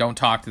whatever, and don't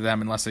talk to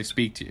them unless they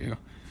speak to you.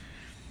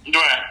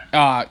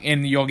 Right.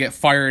 And you'll get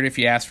fired if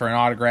you ask for an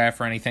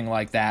autograph or anything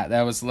like that.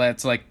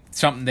 That's like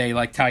something they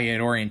like tell you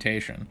at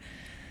orientation.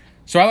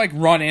 So I like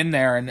run in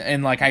there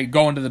and like I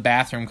go into the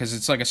bathroom because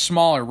it's like a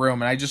smaller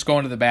room, and I just go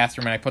into the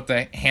bathroom and I put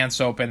the hand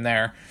soap in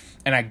there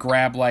and I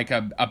grab like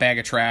a bag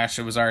of trash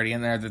that was already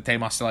in there that they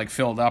must have like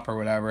filled up or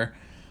whatever.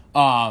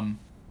 So I'm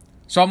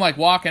like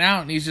walking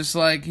out and he's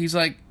like,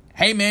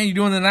 "Hey man, you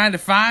doing the 9 to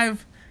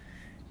 5?"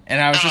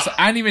 And I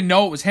didn't even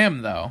know it was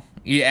him though.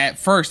 At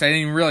first I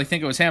didn't even really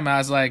think it was him. I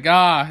was like,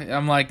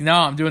 I'm like, no,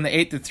 I'm doing the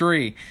 8 to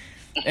 3.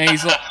 And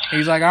he's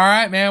like, all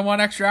right, man, 1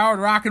 extra hour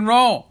to rock and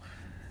roll.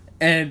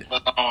 And oh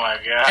my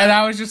god! And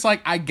I was just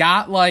like, I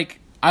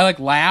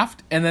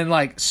laughed and then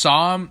like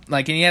saw him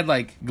like, and he had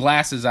like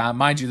glasses on.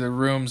 Mind you, the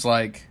room's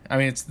like, I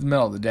mean, it's the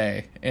middle of the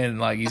day, and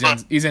like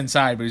he's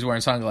inside, but he's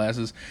wearing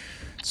sunglasses.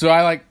 So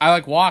I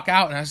walk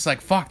out and I was just like,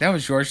 fuck, that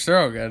was George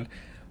Thorogood,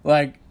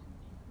 like,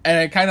 and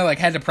I kind of like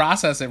had to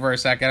process it for a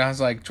second. I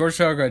was like, George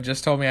Thorogood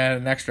just told me I had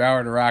an extra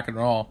hour to rock and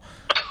roll.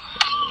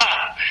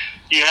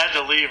 You had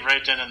to leave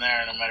right then and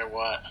there, no matter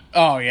what.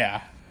 Oh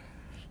yeah.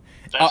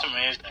 That's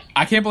amazing.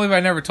 I can't believe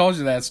I never told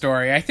you that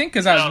story. I think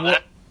because I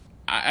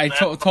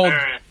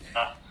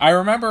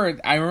remember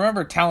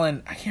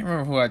telling, I can't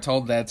remember who I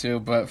told that to,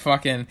 but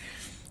fucking,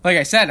 like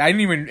I said, it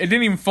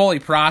didn't even fully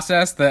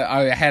process that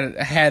I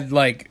had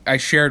like, I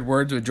shared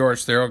words with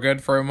George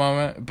Thorogood for a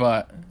moment,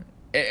 but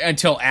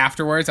until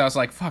afterwards, I was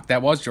like, fuck,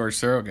 that was George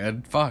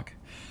Thorogood. Fuck.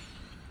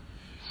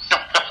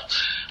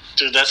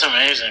 Dude, that's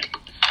amazing.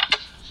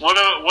 What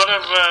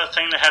a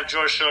thing to have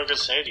George Thorogood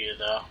say to you,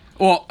 though.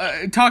 Well,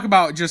 talk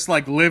about just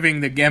like living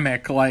the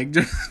gimmick, like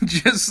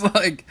just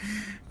like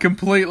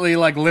completely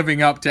like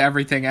living up to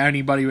everything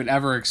anybody would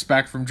ever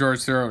expect from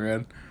George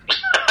Thorogood. A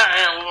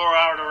little more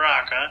hour to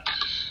rock, huh?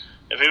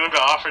 If he would have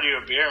offered you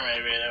a beer,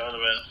 maybe that would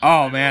have been.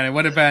 Oh man, it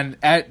would have been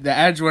the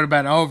edge would have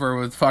been over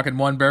with fucking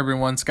 1 bourbon,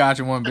 1 scotch,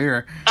 and 1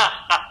 beer.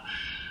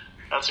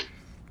 That's a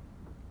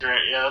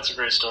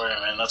great story,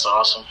 man. That's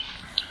awesome.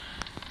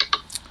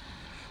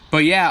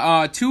 But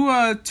yeah,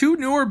 two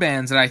newer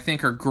bands that I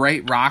think are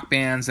great rock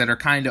bands that are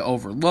kind of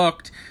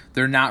overlooked.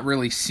 They're not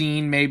really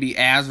seen maybe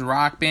as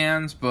rock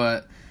bands,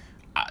 but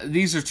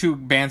these are 2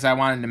 bands I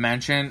wanted to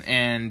mention.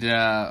 And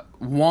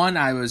one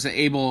I was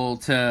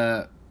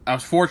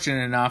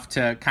fortunate enough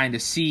to kind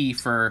of see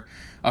for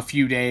a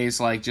few days,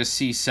 like just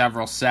see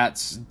several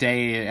sets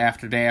day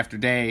after day after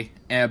day.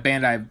 A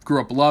band I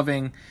grew up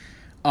loving,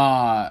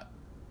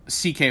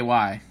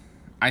 CKY.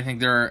 I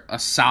think they're a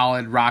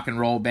solid rock and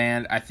roll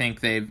band. I think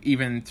they've,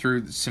 even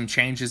through some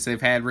changes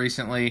they've had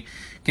recently,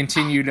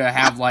 continue to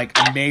have like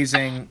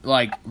amazing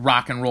like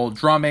rock and roll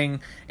drumming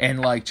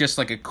and like just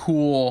like a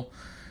cool,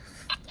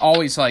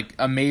 always like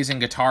amazing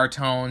guitar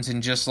tones,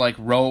 and just like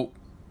wrote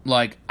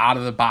like out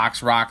of the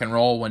box rock and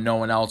roll when no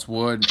one else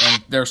would,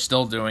 and they're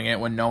still doing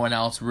it when no one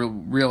else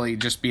really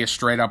just be a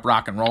straight up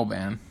rock and roll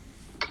band.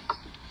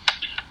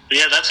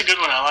 Yeah, that's a good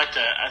one. I like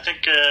that. I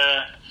think.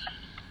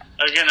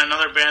 Again,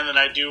 another band that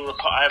I do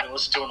recall, I haven't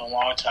listened to in a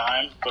long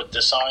time, but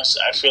the songs,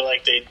 I feel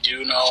like they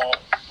do know,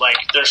 like,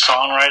 their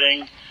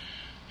songwriting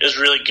is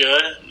really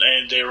good.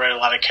 They write a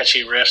lot of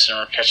catchy riffs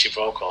and catchy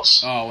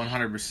vocals. Oh,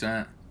 100%.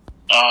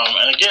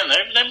 And again,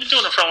 they've been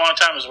doing it for a long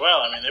time as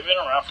well. I mean, they've been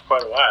around for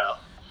quite a while.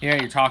 Yeah,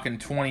 you're talking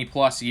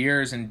 20-plus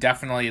years, and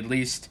definitely at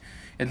least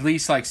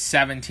like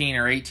 17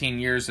 or 18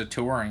 years of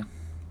touring.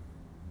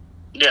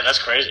 Yeah, that's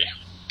crazy.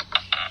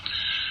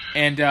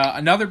 And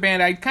another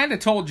band, I kind of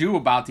told you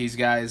about these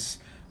guys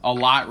a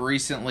lot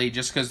recently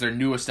just because their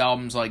newest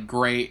album's like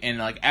great, and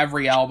like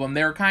every album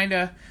they were kind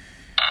of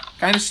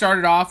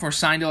started off or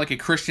signed to like a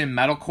Christian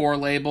metalcore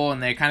label,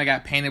 and they kind of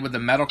got painted with the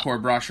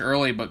metalcore brush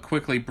early, but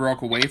quickly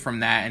broke away from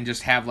that and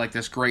just have like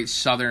this great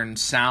southern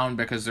sound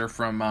because they're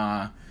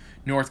from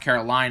North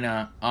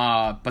Carolina,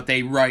 but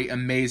they write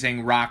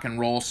amazing rock and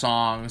roll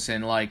songs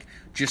and like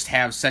just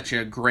have such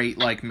a great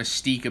like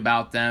mystique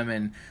about them,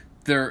 and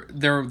they're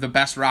the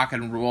best rock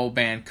and roll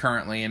band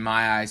currently in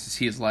my eyes. Is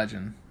He Is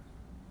Legend.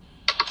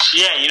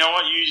 Yeah, you know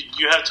what?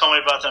 You have told me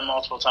about them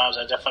multiple times.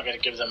 I definitely got to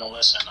give them a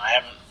listen.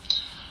 I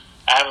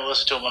haven't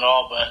listened to them at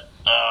all, but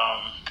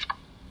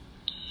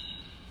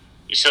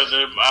so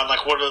they're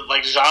like, what are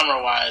like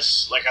genre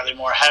wise? Like, are they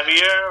more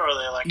heavier, or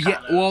are they like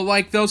kinda... Yeah, well,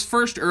 like those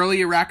first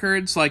earlier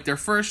records, like their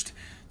first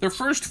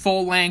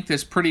full length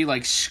is pretty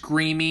like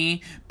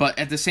screamy, but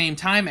at the same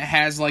time it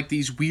has like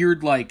these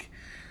weird like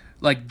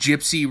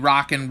gypsy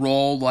rock and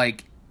roll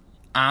like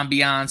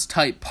ambiance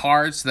type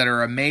parts that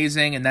are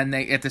amazing, and then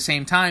they at the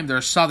same time they're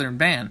a southern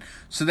band,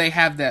 so they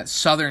have that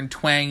southern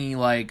twangy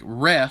like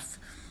riff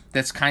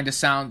that's kind of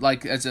sound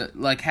like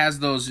has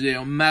those, you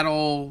know,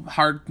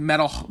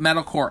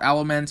 metalcore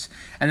elements.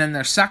 And then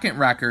their second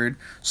record,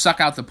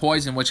 Suck Out the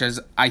Poison, which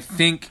I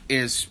think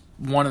is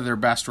one of their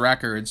best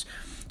records.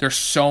 There's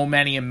so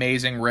many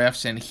amazing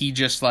riffs, and he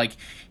just like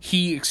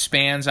he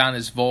expands on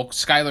his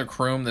Skylar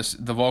Kroom,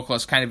 the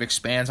vocalist, kind of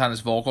expands on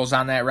his vocals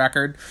on that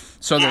record.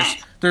 So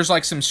there's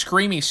like some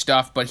screamy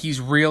stuff, but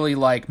he's really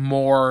like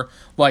more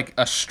like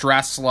a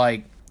stress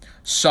like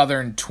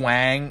southern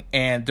twang,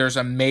 and there's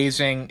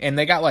amazing, and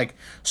they got like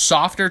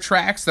softer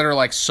tracks that are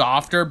like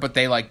softer, but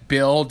they like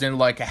build in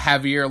like a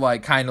heavier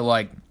like kind of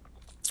like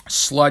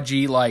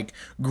sludgy like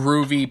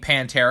groovy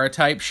Pantera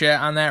type shit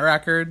on that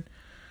record.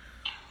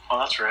 Oh,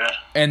 that's rad.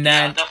 And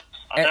then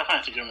I definitely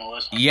have to give them a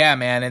listen. Yeah,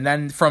 man. And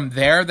then from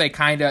there they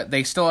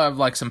still have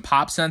like some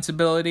pop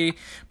sensibility,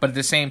 but at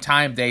the same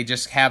time they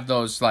just have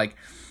those like,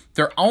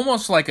 they're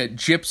almost like a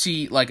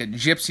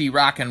gypsy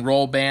rock and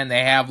roll band.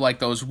 They have like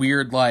those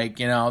weird like,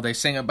 you know, they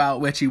sing about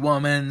witchy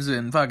womans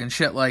and fucking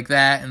shit like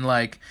that, and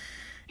like,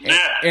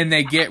 and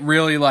they get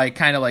really like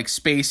kind of like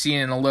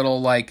spacey and a little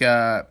like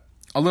a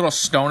little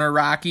stoner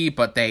rocky,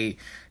 but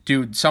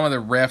some of the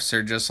riffs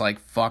are just like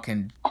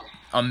fucking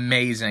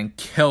amazing,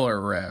 killer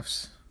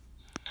riffs.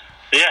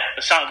 Yeah,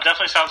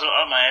 definitely sounds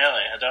up my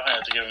alley. I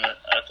definitely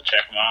have to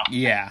check them out.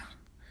 Yeah,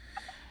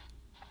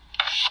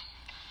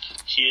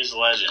 He Is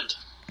Legend.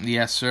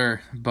 Yes,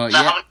 sir. But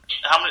now, yeah,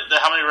 how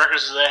many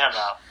records do they have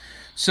out?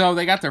 So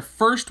they got their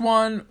first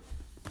one,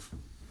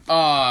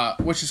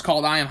 which is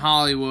called I Am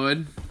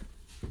Hollywood.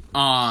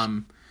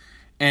 And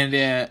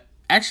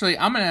actually,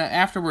 I'm gonna,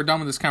 after we're done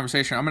with this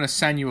conversation, I'm gonna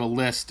send you a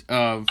list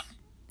of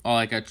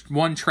like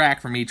one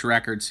track from each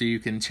record so you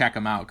can check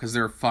them out, because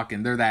they're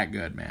that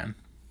good, man.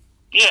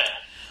 Yeah.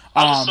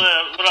 I'll throw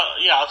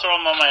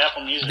them on my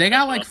Apple Music. They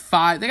got like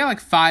five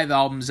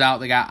albums out.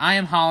 They got I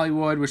Am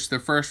Hollywood, which is their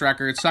first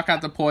record. Suck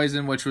Out the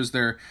Poison, which was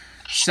their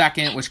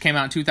second, which came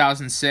out in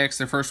 2006.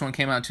 Their first one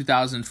came out in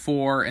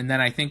 2004, and then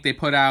I think they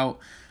put out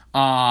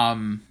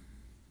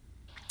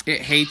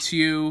It Hates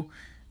You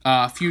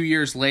a few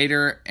years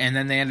later, and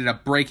then they ended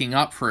up breaking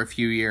up for a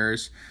few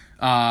years.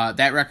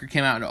 That record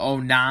came out in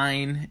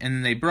 2009, and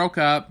then they broke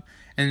up,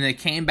 and they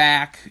came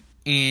back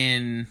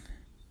in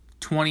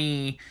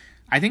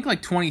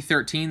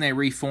 2013 they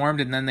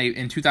reformed, and then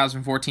in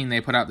 2014 they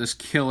put out this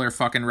killer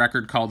fucking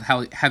record called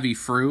Heavy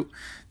Fruit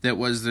that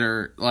was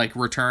their like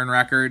return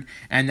record.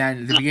 And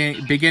then at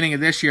the beginning of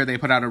this year they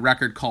put out a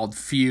record called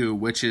Few,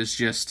 which is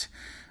just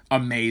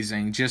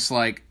amazing. Just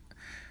like,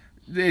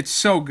 it's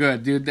so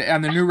good, dude.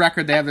 On the new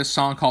record they have this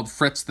song called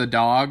Fritz the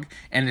Dog,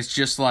 and it's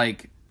just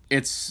like,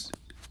 it's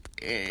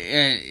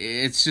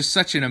just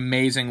such an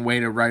amazing way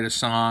to write a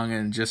song,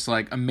 and just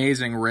like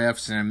amazing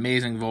riffs and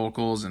amazing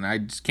vocals, and I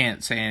just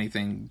can't say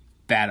anything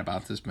bad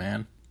about this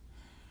band.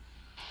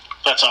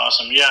 That's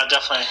awesome. Yeah,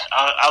 definitely.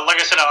 Like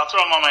I said, I'll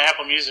throw them on my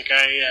Apple Music.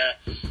 I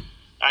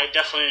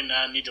definitely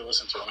need to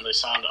listen to them. They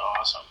sound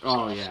awesome.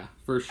 Oh yeah,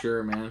 for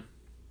sure, man.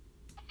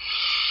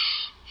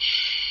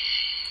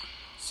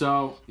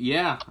 So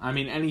yeah, I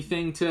mean,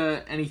 anything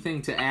to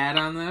add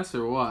on this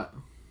or what?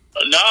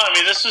 No, I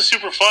mean, this is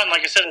super fun.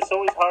 Like I said, it's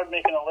always hard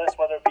making a list,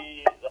 whether it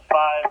be the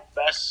 5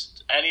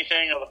 best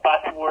anything or the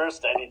 5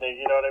 worst anything,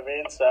 you know what I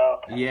mean? So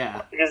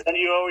yeah, because then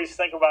you always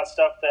think about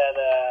stuff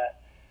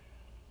that,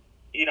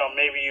 you know,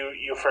 maybe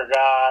you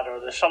forgot, or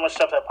there's so much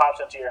stuff that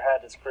pops into your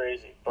head. It's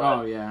crazy. But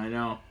oh, yeah, I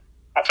know.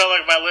 I felt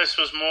like my list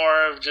was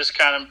more of just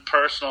kind of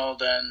personal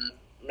than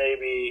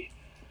maybe,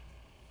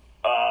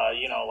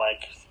 you know,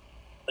 like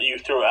you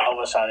threw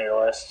Elvis on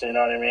your list, you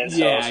know what I mean? So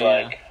yeah, it's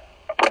like...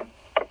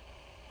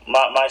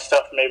 My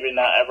stuff maybe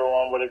not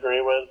everyone would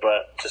agree with,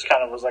 but just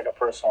kind of was like a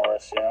personal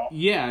list, you know?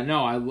 Yeah,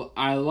 no,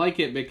 I like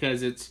it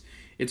because it's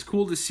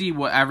cool to see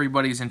what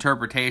everybody's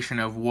interpretation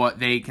of what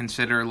they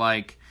consider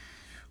like,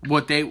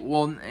 not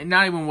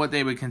even what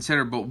they would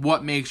consider, but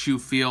what makes you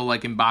feel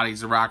like embodies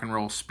the rock and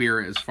roll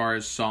spirit as far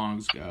as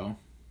songs go.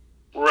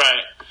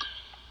 Right.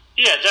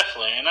 Yeah,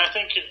 definitely. And I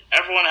think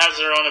everyone has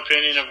their own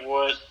opinion of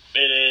what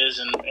it is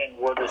and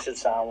what this should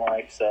sound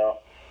like. So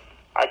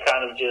I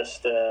kind of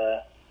just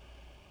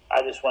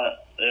I just went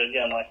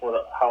again like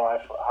how I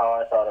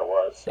thought it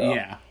was. So.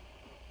 Yeah.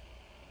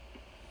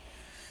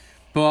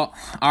 Well,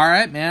 all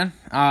right, man.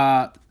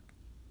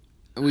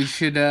 We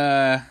should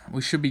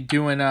be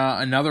doing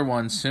another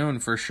one soon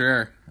for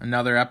sure.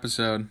 Another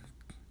episode.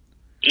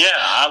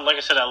 Yeah, like I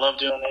said, I love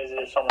doing these.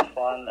 They're so much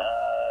fun.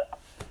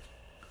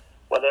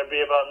 Whether it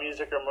be about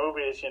music or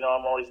movies, I'm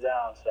always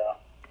down. So.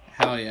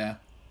 Hell yeah.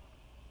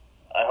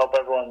 I hope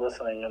everyone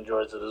listening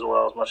enjoys it as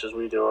well as much as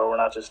we do, or we're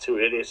not just two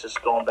idiots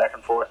just going back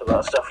and forth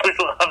about stuff we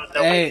love and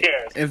nobody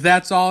cares. If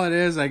that's all it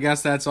is, I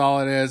guess that's all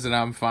it is, and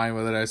I'm fine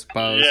with it, I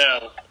suppose.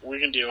 Yeah, we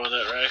can deal with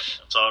it, right?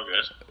 It's all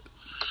good.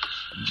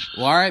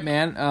 Well, all right,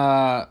 man.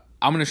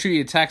 I'm going to shoot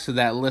you a text with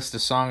that list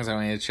of songs I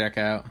want you to check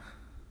out.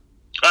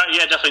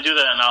 Yeah, definitely do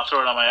that, and I'll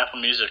throw it on my Apple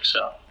Music.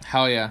 So.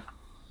 Hell yeah.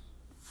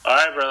 All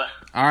right, brother.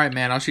 All right,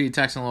 man. I'll shoot you a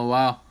text in a little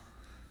while.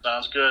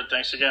 Sounds good.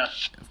 Thanks again.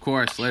 Of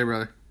course. Later,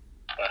 brother.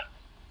 Bye.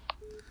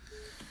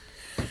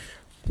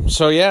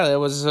 So, yeah, that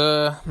was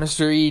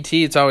Mr.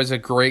 E.T. It's always a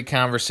great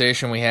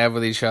conversation we have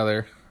with each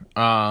other.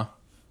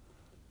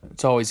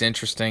 It's always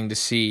interesting to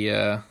see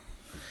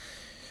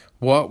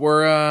what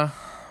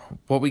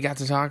we got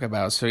to talk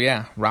about. So,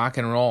 yeah, rock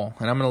and roll.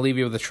 And I'm going to leave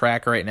you with a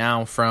track right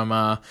now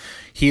from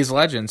He Is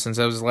Legend, since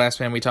that was the last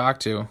band we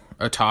talked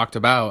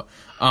about.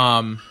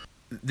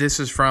 This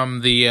is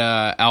from the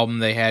album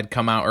they had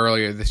come out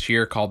earlier this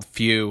year called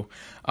Few.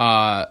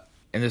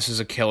 And this is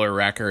a killer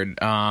record.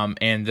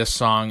 And this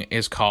song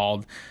is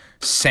called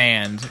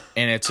Sand.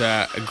 And it's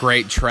a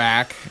great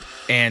track.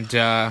 And,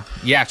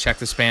 yeah, check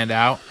this band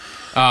out.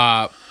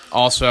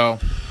 Also,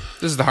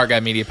 this is the Heart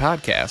Guide Media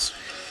Podcast.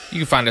 You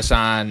can find us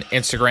on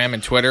Instagram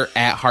and Twitter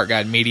at Heart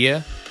Guide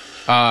Media.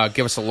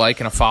 Give us a like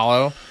and a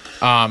follow.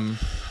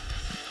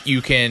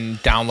 You can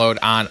download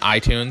on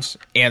iTunes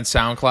and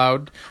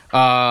SoundCloud.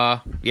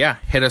 Yeah,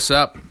 hit us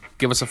up.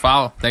 Give us a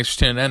follow. Thanks for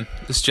tuning in.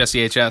 This is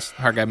Jesse HS,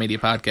 Heart Guide Media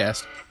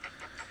Podcast.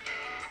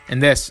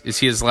 And this is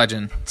He Is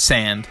Legend,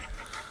 Sand.